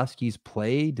Vasilevsky's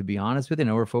played, to be honest with you. I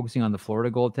know we're focusing on the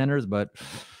Florida goaltenders, but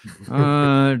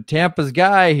Tampa's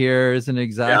guy here isn't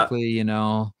exactly,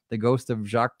 the ghost of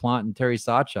Jacques Plante and Terry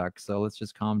Sawchuk. So let's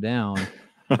just calm down.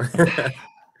 I'm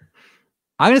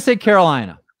going to say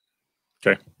Carolina.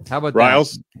 Okay. How about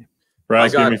Riles?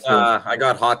 that? I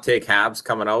got hot take Habs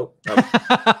coming out.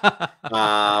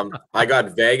 I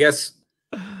got Vegas,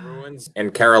 Bruins,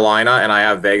 and Carolina, and I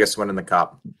have Vegas winning the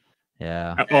cup.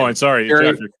 Yeah. Oh, and sorry,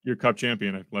 Jeff, your cup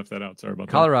champion. I left that out. Sorry about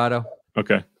Colorado. that.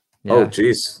 Okay. Yeah. Oh,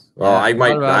 geez. Well, I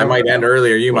might end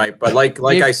earlier. You might, but like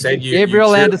I said, Gabriel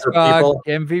Landeskog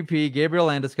MVP. Gabriel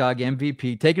Landeskog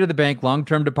MVP. Take it to the bank.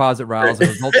 Long-term deposit, Riles.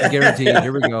 Results are guaranteed.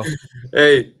 Here we go.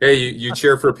 Hey, you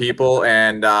cheer for people,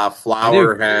 and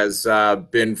Flower has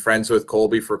been friends with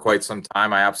Colby for quite some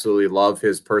time. I absolutely love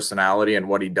his personality and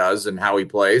what he does and how he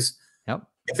plays. Yep.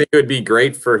 I think it would be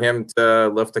great for him to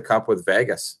lift the cup with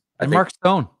Vegas. And Mark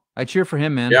Stone. I cheer for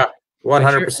him, man. Yeah.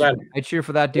 100%. I cheer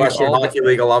for that dude. Western Hockey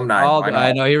League alumni.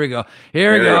 I know. Here we go.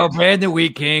 Here we go. Brand the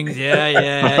Wheat Kings.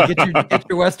 Yeah. Get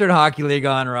your Western Hockey League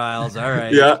on, Riles. All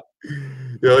right. Yeah,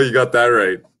 you got that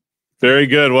right. Very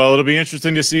good. Well, it'll be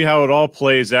interesting to see how it all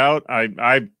plays out.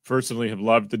 I personally have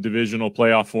loved the divisional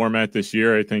playoff format this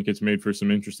year. I think it's made for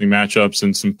some interesting matchups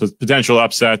and some potential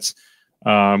upsets,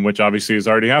 which obviously has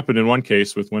already happened in one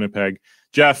case with Winnipeg.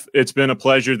 Jeff, it's been a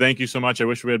pleasure. Thank you so much. I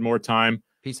wish we had more time.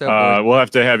 Peace out. We'll have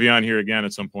to have you on here again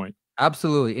at some point.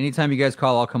 Absolutely. Anytime you guys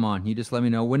call, I'll come on. You just let me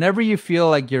know. Whenever you feel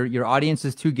like your audience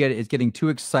is getting too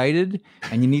excited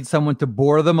and you need someone to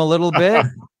bore them a little bit,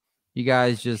 you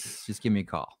guys just give me a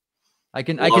call. I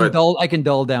can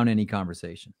dull down any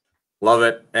conversation. Love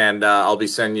it. And I'll be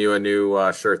sending you a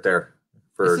new shirt there.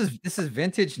 This is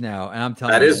vintage now, and I'm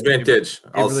telling you. That is vintage.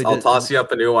 I'll toss you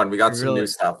up a new one. We got some new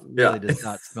stuff. Really does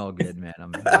not smell good, man.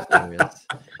 I'm serious.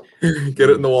 Get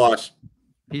it in the wash.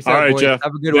 Peace out, all right, boys. Jeff.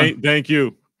 Have a good one. Thank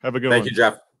you. Have a good one. Thank you,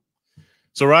 Jeff.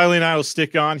 So Riley and I will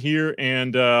stick on here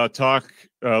and talk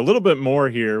a little bit more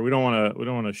here. We don't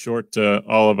want to short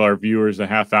all of our viewers a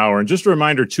half hour. And just a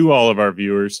reminder to all of our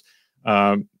viewers,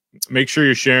 make sure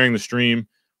you're sharing the stream.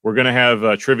 We're going to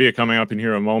have trivia coming up in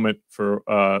here in a moment for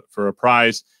a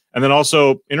prize. And then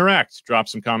also interact, drop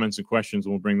some comments and questions,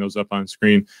 and we'll bring those up on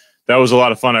screen. That was a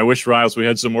lot of fun. I wish, Riles, we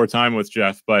had some more time with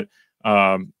Jeff, but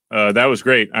That was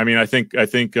great. I mean, I think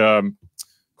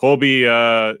Colby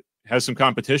has some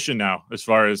competition now as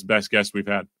far as best guest we've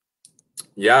had.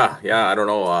 Yeah. I don't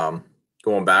know.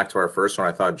 Going back to our first one,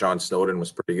 I thought John Snowden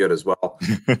was pretty good as well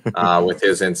with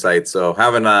his insights. So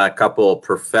having a couple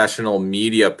professional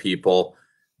media people,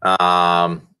 it's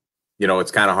kind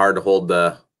of hard to hold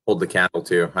the candle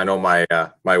to. I know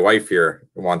my wife here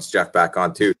wants Jeff back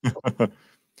on too.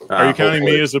 Are you counting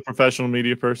me as a professional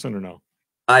media person or no?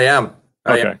 I am.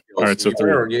 Okay. All right. So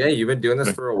you've been doing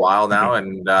this for a while now,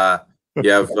 and you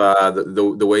have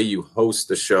the way you host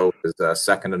the show is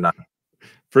second to none.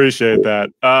 Appreciate that.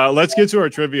 Let's get to our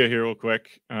trivia here real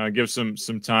quick. Give some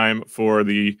time for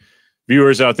the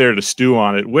viewers out there to stew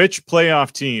on it. Which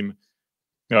playoff team,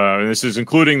 and this is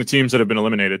including the teams that have been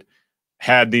eliminated,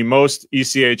 had the most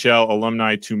ECHL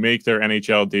alumni to make their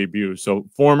NHL debut? So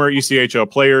former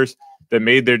ECHL players that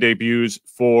made their debuts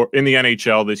in the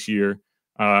NHL this year.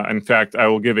 In fact, I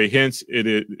will give a hint.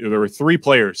 There were 3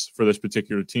 players for this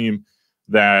particular team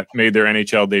that made their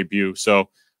NHL debut. So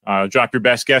drop your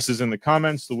best guesses in the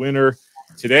comments. The winner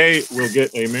today will get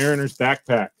a Mariners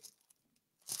backpack.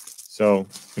 So you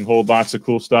can hold lots of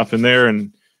cool stuff in there,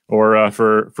 or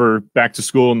for back to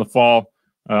school in the fall.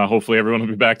 Hopefully everyone will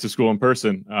be back to school in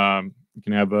person. You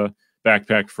can have a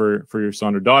backpack for your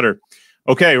son or daughter.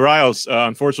 Okay, Riles,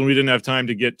 unfortunately, we didn't have time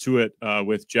to get to it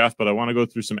with Jeff, but I want to go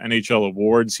through some NHL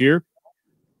awards here.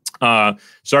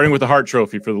 Starting with the Hart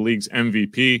Trophy for the league's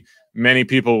MVP. Many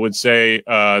people would say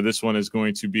this one is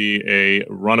going to be a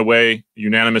runaway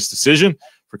unanimous decision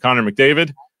for Connor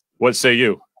McDavid. What say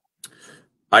you?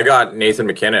 I got Nathan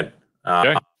MacKinnon.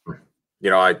 Okay.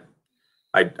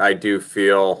 I do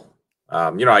feel,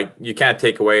 you can't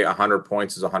take away 100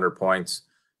 points is 100 points.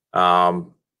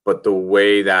 But the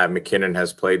way that MacKinnon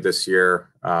has played this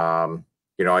year,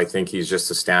 I think he's just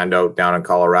a standout down in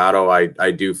Colorado.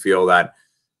 I do feel that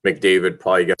McDavid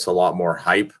probably gets a lot more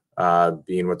hype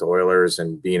being with the Oilers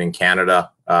and being in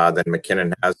Canada than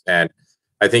MacKinnon has. And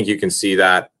I think you can see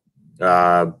that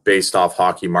based off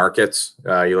hockey markets.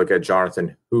 You look at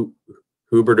Jonathan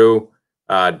Huberdeau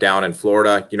down in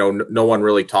Florida. No one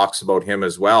really talks about him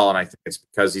as well, and I think it's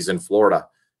because he's in Florida.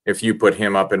 If you put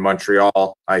him up in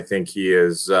Montreal, I think he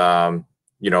is, one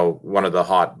of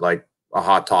the a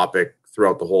hot topic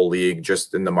throughout the whole league,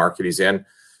 just in the market he's in.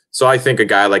 So I think a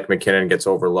guy like MacKinnon gets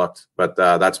overlooked, but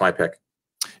that's my pick.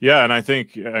 Yeah, and I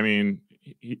think,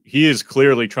 he is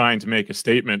clearly trying to make a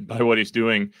statement by what he's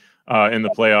doing in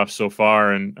the playoffs so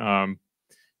far. And,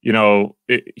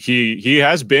 he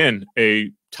has been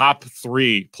a top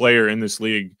 3 player in this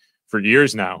league for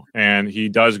years now, and he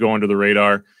does go under the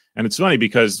radar. And it's funny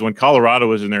because when Colorado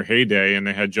was in their heyday and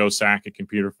they had Joe Sakic and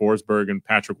Peter Forsberg and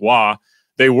Patrick Waugh,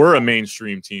 they were a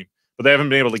mainstream team, but they haven't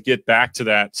been able to get back to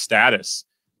that status.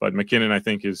 But MacKinnon, I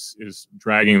think, is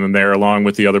dragging them there along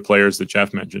with the other players that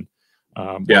Jeff mentioned.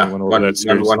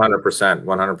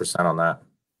 100% on that.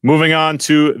 Moving on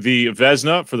to the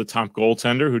Vezina for the top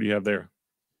goaltender. Who do you have there?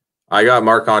 I got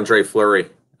Marc-Andre Fleury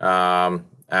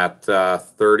at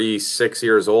 36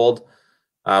 years old.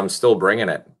 I'm still bringing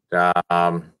it.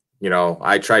 I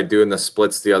tried doing the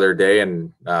splits the other day,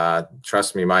 and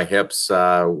trust me, my hips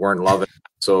weren't loving it.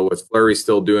 So with Fleury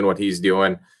still doing what he's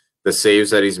doing, the saves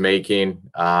that he's making,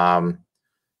 and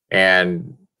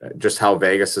just how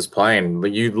Vegas is playing.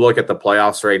 You look at the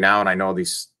playoffs right now, and I know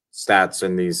these stats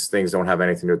and these things don't have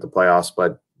anything to do with the playoffs,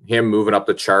 but him moving up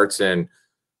the charts in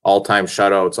all-time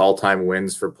shutouts, all-time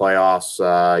wins for playoffs.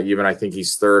 Even I think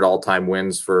he's 3rd all-time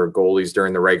wins for goalies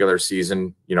during the regular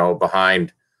season,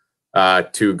 behind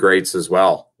 2 greats as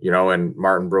well, and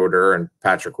Martin Brodeur and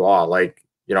Patrick Waugh.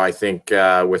 I think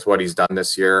with what he's done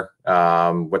this year,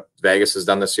 what Vegas has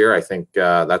done this year, I think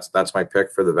that's my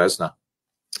pick for the Vezina.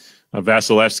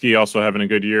 Vasilevsky also having a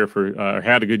good year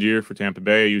had a good year for Tampa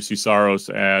Bay. UC Saros,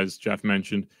 as Jeff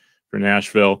mentioned, for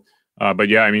Nashville. But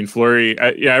yeah, Fleury.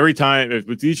 Every time,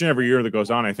 with each and every year that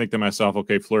goes on, I think to myself,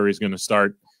 okay, Fleury is going to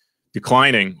start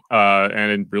declining,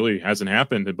 and it really hasn't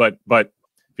happened. But if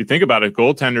you think about it,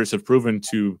 goaltenders have proven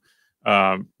to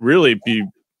really be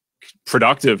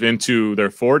productive into their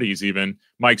 40s. Even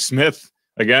Mike Smith,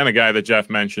 again, a guy that Jeff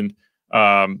mentioned.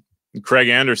 Craig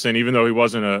Anderson, even though he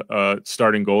wasn't a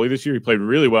starting goalie this year, he played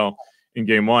really well in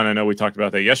Game 1. I know we talked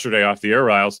about that yesterday off the air,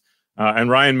 Riles. And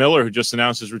Ryan Miller, who just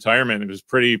announced his retirement, it was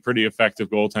pretty effective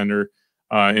goaltender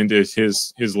into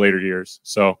his later years.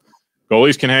 So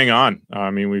goalies can hang on.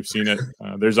 We've seen it.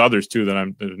 There's others too that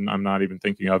I'm not even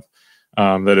thinking of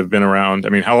that have been around.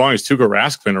 How long has Tuukka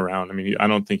Rask been around? I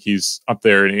don't think he's up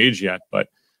there in age yet, but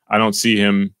I don't see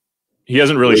him. He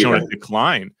hasn't really shown a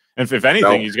decline. And if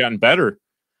anything, he's gotten better.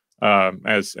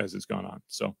 as it's gone on.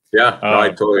 So yeah, no, I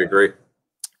totally agree.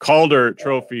 Calder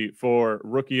Trophy for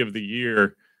Rookie of the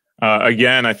Year.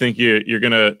 Again, I think you're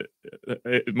gonna.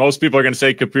 Most people are gonna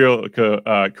say Kirill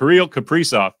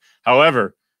Kaprizov.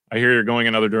 However, I hear you're going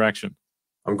another direction.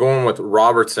 I'm going with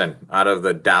Robertson out of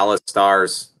the Dallas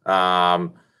Stars.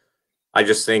 I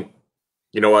just think,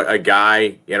 a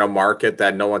guy in a market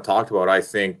that no one talked about. I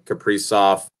think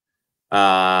Kaprizov,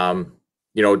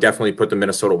 definitely put the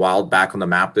Minnesota Wild back on the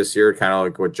map this year. Kind of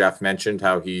like what Jeff mentioned,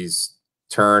 how he's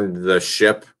turned the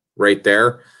ship right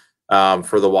there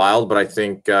for the Wild. But I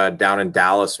think down in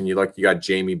Dallas, when you look, you got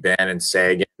Jamie Benn and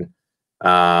Sagan.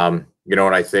 And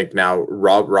I think now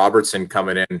Robertson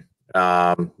coming in,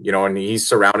 and he's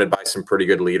surrounded by some pretty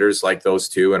good leaders like those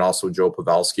two, and also Joe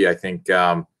Pavelski. I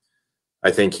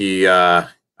think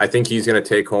he's going to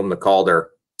take home the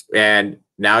Calder. And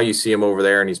now you see him over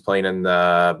there, and he's playing in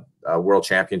the World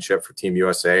Championship for Team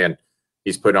USA, and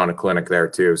he's put on a clinic there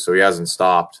too. So he hasn't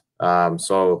stopped.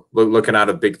 So looking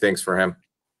at big things for him.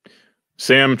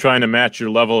 Sam trying to match your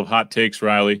level of hot takes,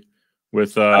 Riley,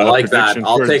 with I like that.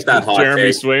 I'll take that hot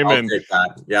Jeremy take. Swayman. I'll take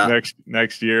that. Yeah.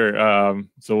 Next year.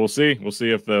 So we'll see. We'll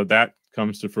see if that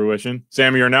comes to fruition.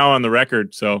 Sam, you're now on the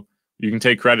record, so you can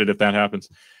take credit if that happens.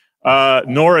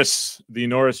 Norris, the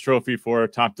Norris Trophy for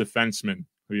top defenseman.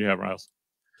 Who do you have, Riles?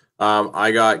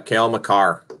 I got Cale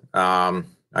Makar. I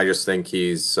just think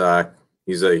he's kind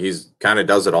of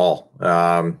does it all.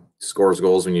 Scores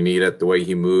goals when you need it. The way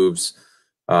he moves,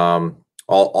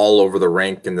 all over the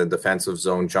rink in the defensive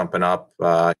zone, jumping up,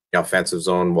 offensive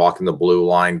zone, walking the blue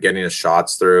line, getting his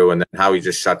shots through, and then how he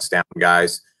just shuts down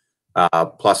guys.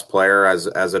 Plus player as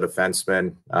a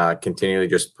defenseman, continually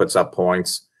just puts up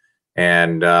points.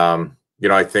 And,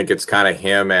 I think it's kind of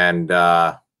him and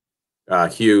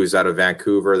Hughes out of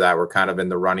Vancouver that were kind of in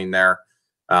the running there.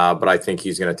 But I think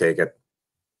he's going to take it.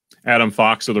 Adam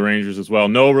Fox of the Rangers as well.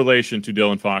 No relation to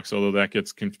Dylan Fox, although that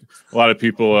gets a lot of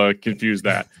people confuse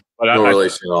that. But no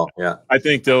relation at all. Yeah, I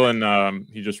think Dylan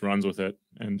he just runs with it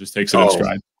and just takes it in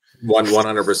stride.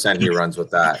 100% he runs with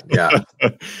that. Yeah.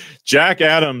 Jack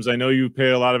Adams, I know you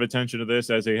pay a lot of attention to this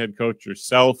as a head coach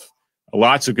yourself.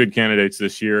 Lots of good candidates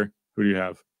this year. Who do you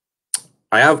have?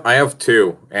 I have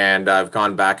two, and I've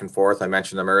gone back and forth. I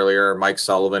mentioned them earlier, Mike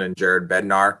Sullivan and Jared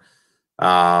Bednar.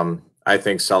 I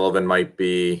think Sullivan might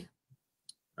be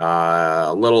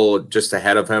a little just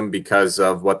ahead of him because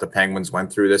of what the Penguins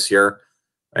went through this year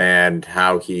and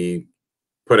how he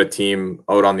put a team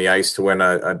out on the ice to win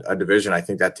a division. I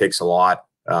think that takes a lot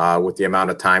with the amount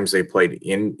of times they played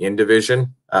in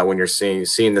division. When you're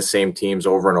seeing the same teams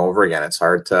over and over again, it's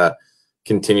hard to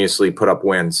continuously put up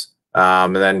wins.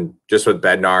 And then just with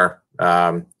Bednar,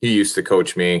 he used to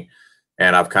coach me,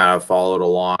 and I've kind of followed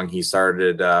along. He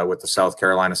started with the South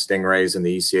Carolina Stingrays in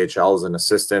the ECHL as an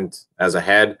assistant, as a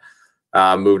head,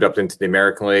 moved up into the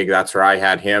American League. That's where I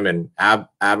had him in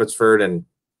Abbotsford. And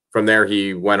from there,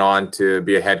 he went on to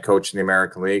be a head coach in the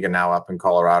American League and now up in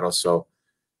Colorado. So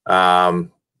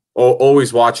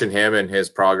always watching him and his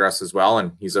progress as well.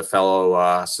 And he's a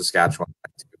fellow Saskatchewan.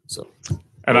 So,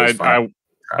 and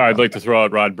I'd like to throw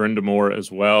out Rod Brindamore as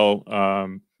well.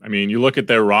 I mean, you look at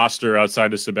their roster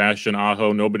outside of Sebastian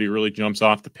Aho, nobody really jumps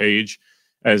off the page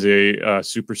as a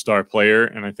superstar player.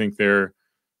 And I think they're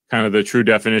kind of the true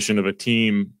definition of a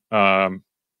team that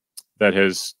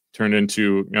has turned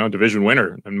into, division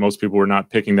winner. And most people were not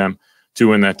picking them to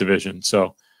win that division.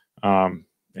 So, and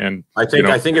I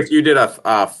think if you did a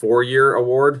 4-year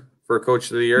award for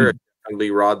Coach of the Year, it'd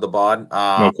be Rod the Bod.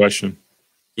 No question.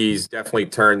 He's definitely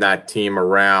turned that team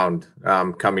around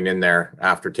coming in there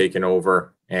after taking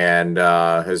over and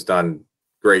has done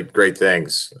great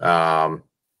things. I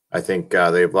think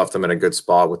they've left them in a good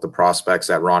spot with the prospects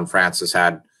that Ron Francis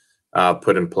had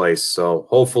put in place. So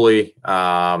hopefully,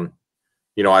 I'd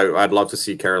love to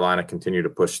see Carolina continue to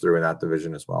push through in that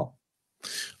division as well.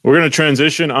 We're going to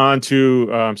transition on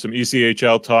to some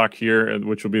ECHL talk here,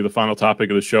 which will be the final topic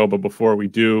of the show. But before we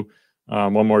do,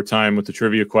 one more time with the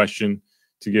trivia question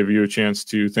to give you a chance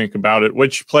to think about it.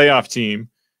 Which playoff team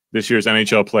this year's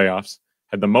NHL playoffs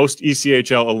had the most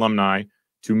ECHL alumni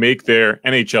to make their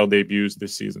NHL debuts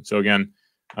this season? So again,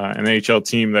 an NHL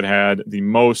team that had the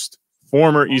most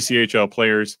former ECHL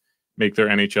players make their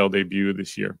NHL debut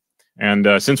this year. And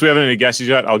since we haven't any guesses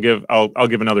yet, I'll give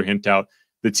another hint out.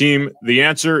 The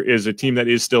answer is a team that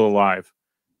is still alive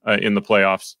in the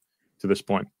playoffs to this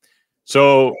point.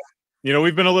 So,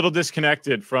 we've been a little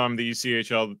disconnected from the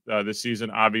ECHL this season,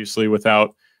 obviously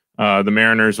without the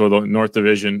Mariners or the North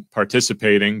Division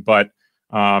participating, but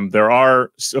there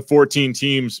are 14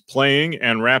 teams playing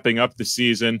and wrapping up the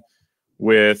season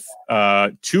with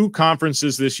 2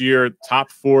 conferences this year.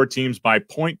 Top 4 teams by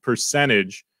point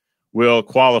percentage will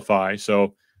qualify.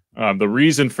 So the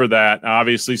reason for that,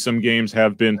 obviously some games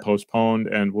have been postponed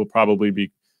and will probably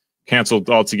be canceled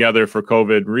altogether for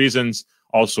COVID reasons.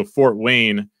 Also, Fort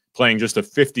Wayne playing just a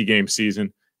 50-game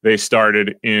season. They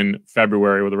started in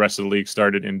February, where the rest of the league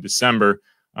started in December.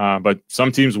 But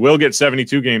some teams will get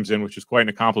 72 games in, which is quite an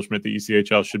accomplishment. The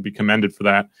ECHL should be commended for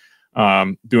that.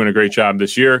 Doing a great job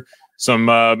this year. Some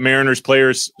Mariners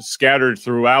players scattered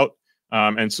throughout,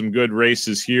 and some good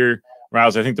races here.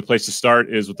 Riles, I think the place to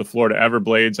start is with the Florida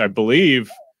Everblades. I believe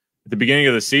at the beginning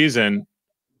of the season,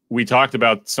 we talked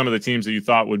about some of the teams that you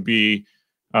thought would be,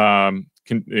 the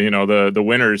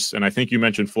winners, and I think you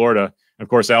mentioned Florida. Of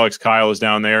course, Alex Kyle is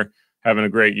down there having a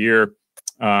great year,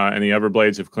 and the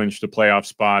Everblades have clinched a playoff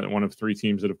spot, one of 3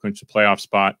 teams that have clinched a playoff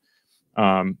spot.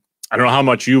 I don't know how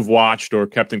much you've watched or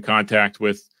kept in contact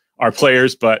with our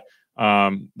players, but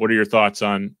what are your thoughts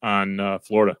on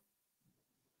Florida?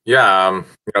 Yeah,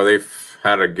 they've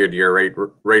had a good year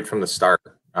right from the start.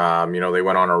 They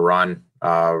went on a run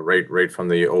right from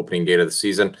the opening gate of the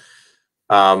season.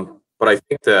 But I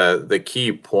think the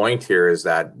key point here is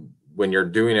that when you're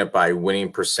doing it by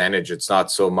winning percentage, it's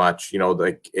not so much,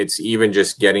 like it's even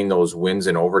just getting those wins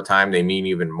in overtime. They mean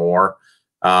even more.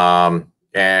 And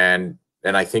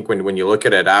I think when you look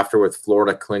at it after with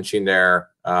Florida clinching there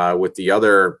with the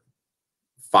other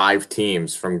 5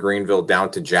 teams from Greenville down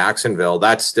to Jacksonville,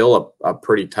 that's still a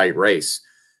pretty tight race.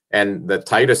 And the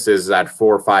tightest is that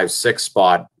 4, 5, 6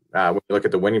 spot. When you look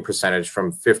at the winning percentage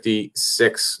from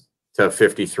 56 to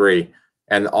 53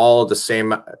 and all the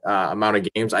same amount of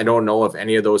games. I don't know if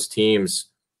any of those teams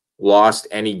lost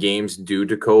any games due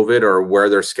to COVID or where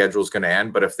their schedule is going to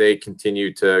end. But if they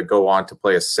continue to go on to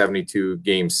play a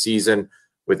 72-game season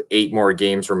with 8 more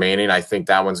games remaining, I think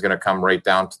that one's going to come right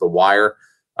down to the wire.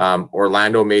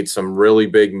 Orlando made some really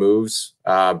big moves,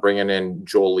 bringing in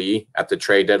Joel Lee at the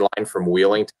trade deadline from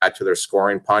Wheeling to add to their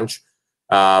scoring punch.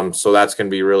 So that's going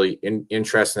to be really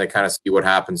interesting to kind of see what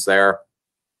happens there.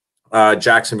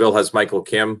 Jacksonville has Michael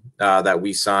Kim that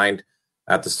we signed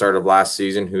at the start of last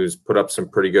season, who's put up some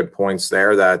pretty good points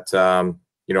there that,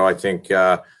 I think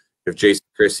if Jason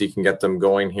Christie can get them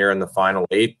going here in the final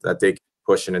 8, that they can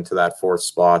push it into that 4th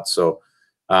spot. So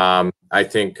I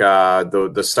think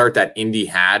the start that Indy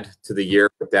had to the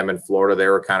year with them in Florida, they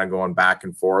were kind of going back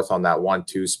and forth on that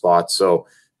 1-2 spot. So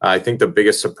I think the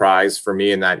biggest surprise for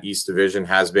me in that East Division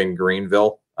has been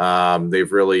Greenville.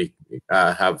 They've really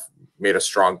have made a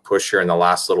strong push here in the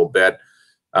last little bit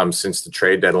since the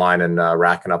trade deadline and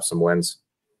racking up some wins.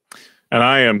 And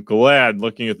I am glad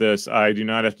looking at this, I do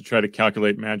not have to try to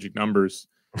calculate magic numbers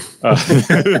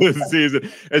this season.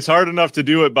 It's hard enough to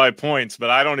do it by points, but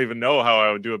I don't even know how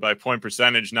I would do it by point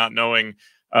percentage, not knowing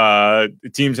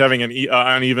teams having an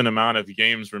uneven amount of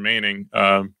games remaining.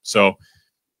 So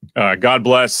God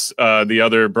bless the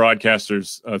other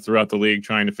broadcasters throughout the league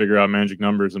trying to figure out magic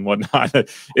numbers and whatnot.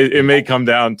 It may come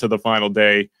down to the final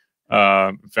day.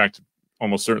 In fact,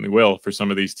 almost certainly will for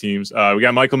some of these teams. We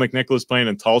got Michael McNicholas playing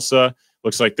in Tulsa.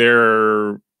 Looks like they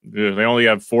only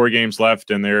have 4 games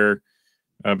left, and they're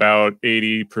about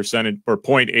 80% or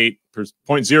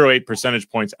 0.08 percentage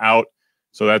points out.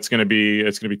 So it's going to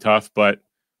be tough. But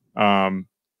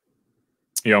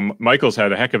Michael's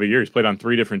had a heck of a year. He's played on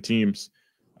 3 different teams.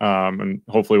 And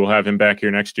hopefully we'll have him back here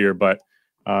next year. But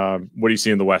what do you see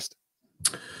in the West?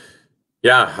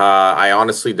 Yeah, I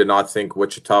honestly did not think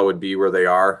Wichita would be where they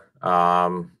are.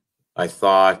 I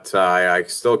thought I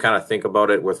still kind of think about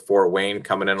it with Fort Wayne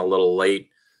coming in a little late.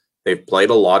 They've played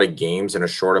a lot of games in a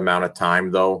short amount of time,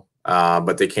 though,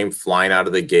 but they came flying out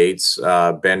of the gates.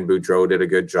 Ben Boudreau did a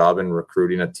good job in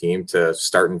recruiting a team to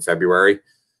start in February.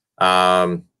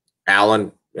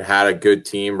 Allen had a good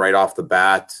team right off the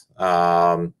bat.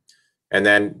 And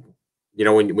then,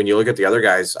 when you look at the other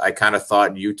guys, I kind of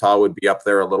thought Utah would be up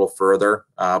there a little further,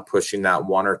 pushing that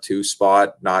 1 or 2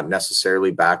 spot, not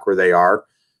necessarily back where they are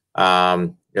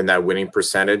in that winning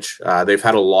percentage. They've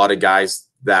had a lot of guys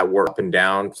that were up and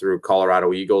down through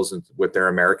Colorado Eagles and with their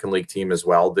American League team as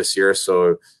well this year.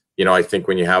 So, I think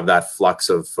when you have that flux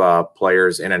of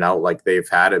players in and out like they've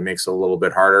had, it makes it a little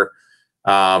bit harder.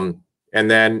 And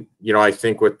then, I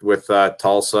think with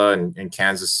Tulsa and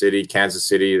Kansas City,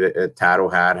 that Tato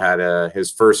had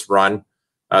his first run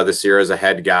this year as a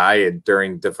head guy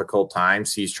during difficult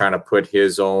times. He's trying to put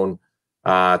his own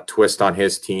twist on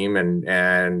his team and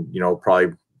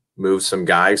probably move some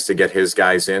guys to get his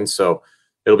guys in. So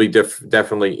it'll be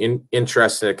definitely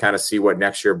interesting to kind of see what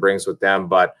next year brings with them.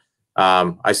 But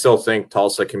I still think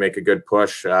Tulsa can make a good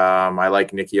push. I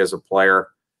like Nicky as a player.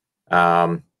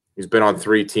 He's been on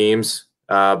 3 teams.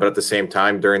 But at the same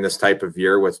time, during this type of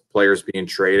year with players being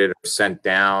traded or sent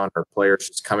down or players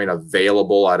just coming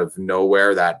available out of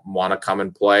nowhere that want to come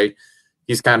and play,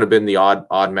 he's kind of been the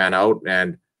odd man out.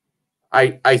 And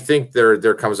I think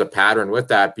there comes a pattern with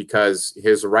that because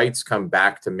his rights come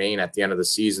back to Maine at the end of the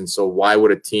season. So why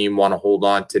would a team want to hold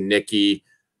on to Nicky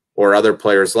or other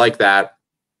players like that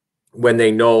when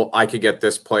they know I could get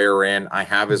this player in, I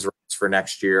have his rights for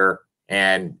next year,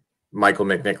 and Michael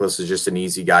McNicholas is just an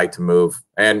easy guy to move,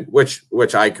 and which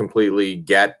I completely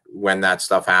get when that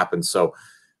stuff happens. So,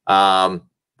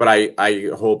 but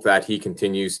I hope that he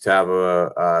continues to have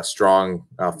a strong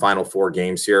final 4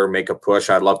 games here, make a push.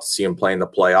 I'd love to see him play in the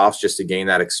playoffs just to gain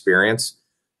that experience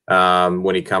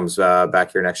when he comes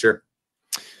back here next year.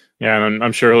 Yeah, and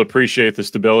I'm sure he'll appreciate the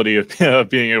stability of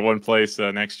being at one place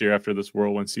next year after this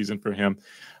whirlwind season for him.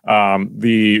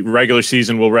 The regular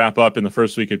season will wrap up in the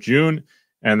first week of June,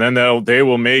 and then they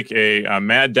will make a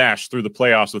mad dash through the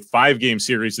playoffs with 5-game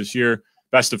series this year,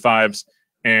 best of 5s,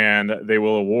 and they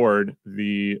will award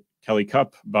the Kelly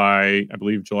Cup by, I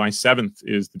believe, July 7th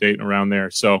is the date around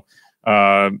there. So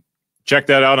check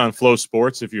that out on Flow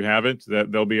Sports if you haven't.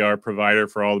 They'll be our provider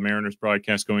for all the Mariners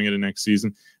broadcasts going into next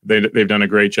season. They've done a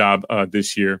great job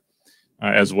this year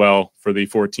as well for the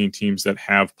 14 teams that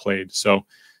have played. So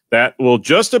that will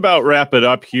just about wrap it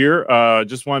up here.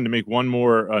 Just wanted to make one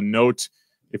more note.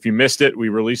 If you missed it, we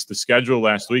released the schedule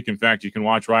last week. In fact, you can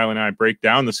watch Riley and I break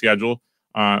down the schedule,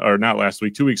 or not last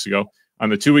week, 2 weeks ago, on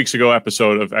the 2 weeks ago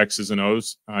episode of X's and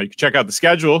O's. You can check out the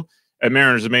schedule at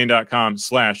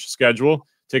marinersofmaine.com/schedule.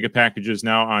 Ticket packages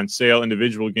now on sale.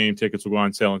 Individual game tickets will go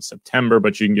on sale in September,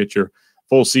 but you can get your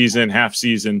full season, half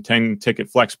season, 10-ticket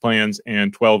flex plans,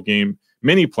 and 12-game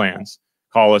mini plans.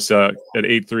 Call us at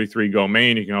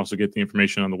 833-GO-MAINE. You can also get the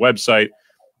information on the website.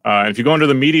 And if you go under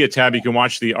the media tab, you can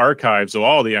watch the archives of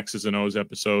all the X's and O's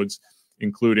episodes,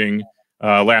 including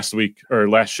last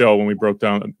show when we broke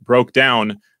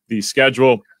down the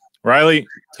schedule. Riley,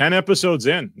 10 episodes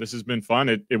in. This has been fun.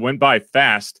 It went by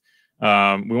fast.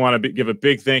 We want to give a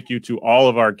big thank you to all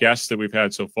of our guests that we've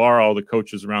had so far, all the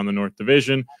coaches around the North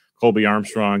Division, Colby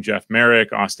Armstrong, Jeff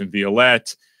Marek, Austin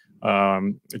Violette,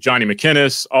 Johnny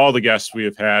McInnes, all the guests we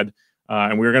have had.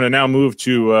 And we're going to now move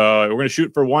to, we're going to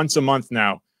shoot for once a month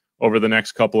now over the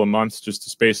next couple of months just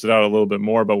to space it out a little bit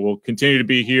more. But we'll continue to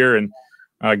be here, and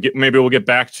maybe we'll get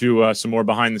back to some more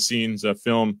behind the scenes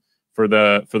film for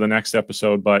the next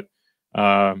episode. But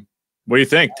what do you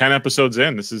think? 10 episodes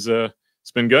in, this is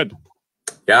it's been good.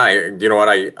 Yeah, you know what?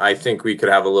 I think we could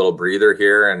have a little breather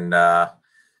here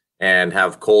and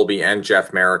have Colby and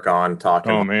Jeff Marek on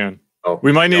talking. Oh man,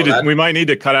 we might need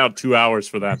to cut out 2 hours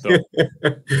for that though.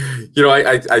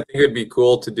 I think it'd be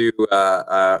cool to do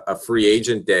a free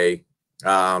agent day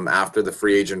after the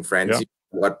free agent frenzy.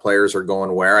 Yeah. What players are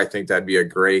going where? I think that'd be a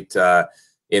great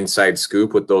inside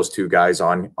scoop with those two guys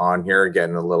on here,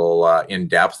 getting a little in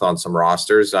depth on some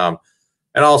rosters.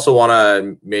 And I also want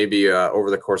to maybe over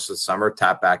the course of the summer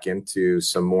tap back into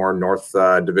some more North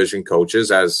Division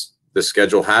coaches, as the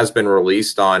schedule has been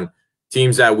released on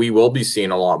teams that we will be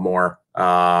seeing a lot more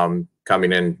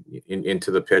coming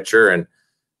into the picture. And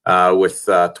with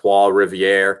Trois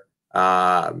Riviere,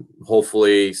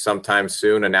 hopefully sometime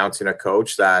soon announcing a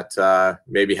coach that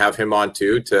maybe have him on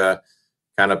too to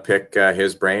kind of pick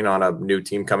his brain on a new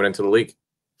team coming into the league.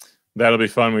 That'll be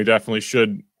fun. We definitely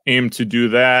should aim to do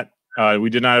that. We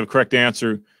did not have a correct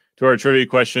answer to our trivia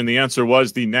question. The answer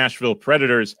was the Nashville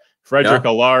Predators. Frederick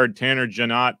Allard, Tanner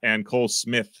Janot, and Cole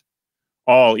Smith,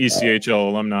 all ECHL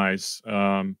alumni.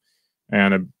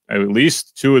 And at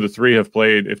least 2 of the 3 have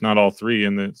played, if not all 3,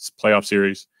 in the playoff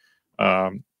series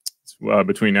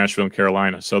between Nashville and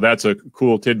Carolina. So that's a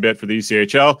cool tidbit for the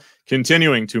ECHL,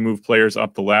 continuing to move players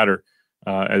up the ladder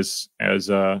as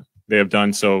they have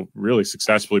done so really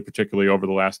successfully, particularly over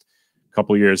the last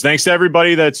couple of years. Thanks to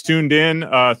everybody that's tuned in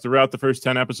throughout the first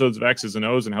 10 episodes of X's and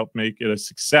O's and helped make it a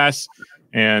success.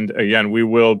 And again, we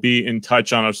will be in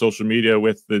touch on our social media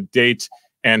with the date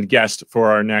and guest for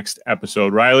our next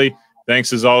episode. Riley,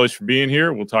 thanks as always for being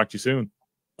here. We'll talk to you soon.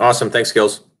 Awesome. Thanks,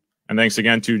 Gills. And thanks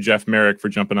again to Jeff Marek for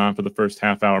jumping on for the first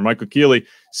half hour. Michael Keeley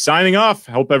signing off.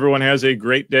 Hope everyone has a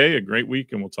great day, a great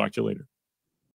week, and we'll talk to you later.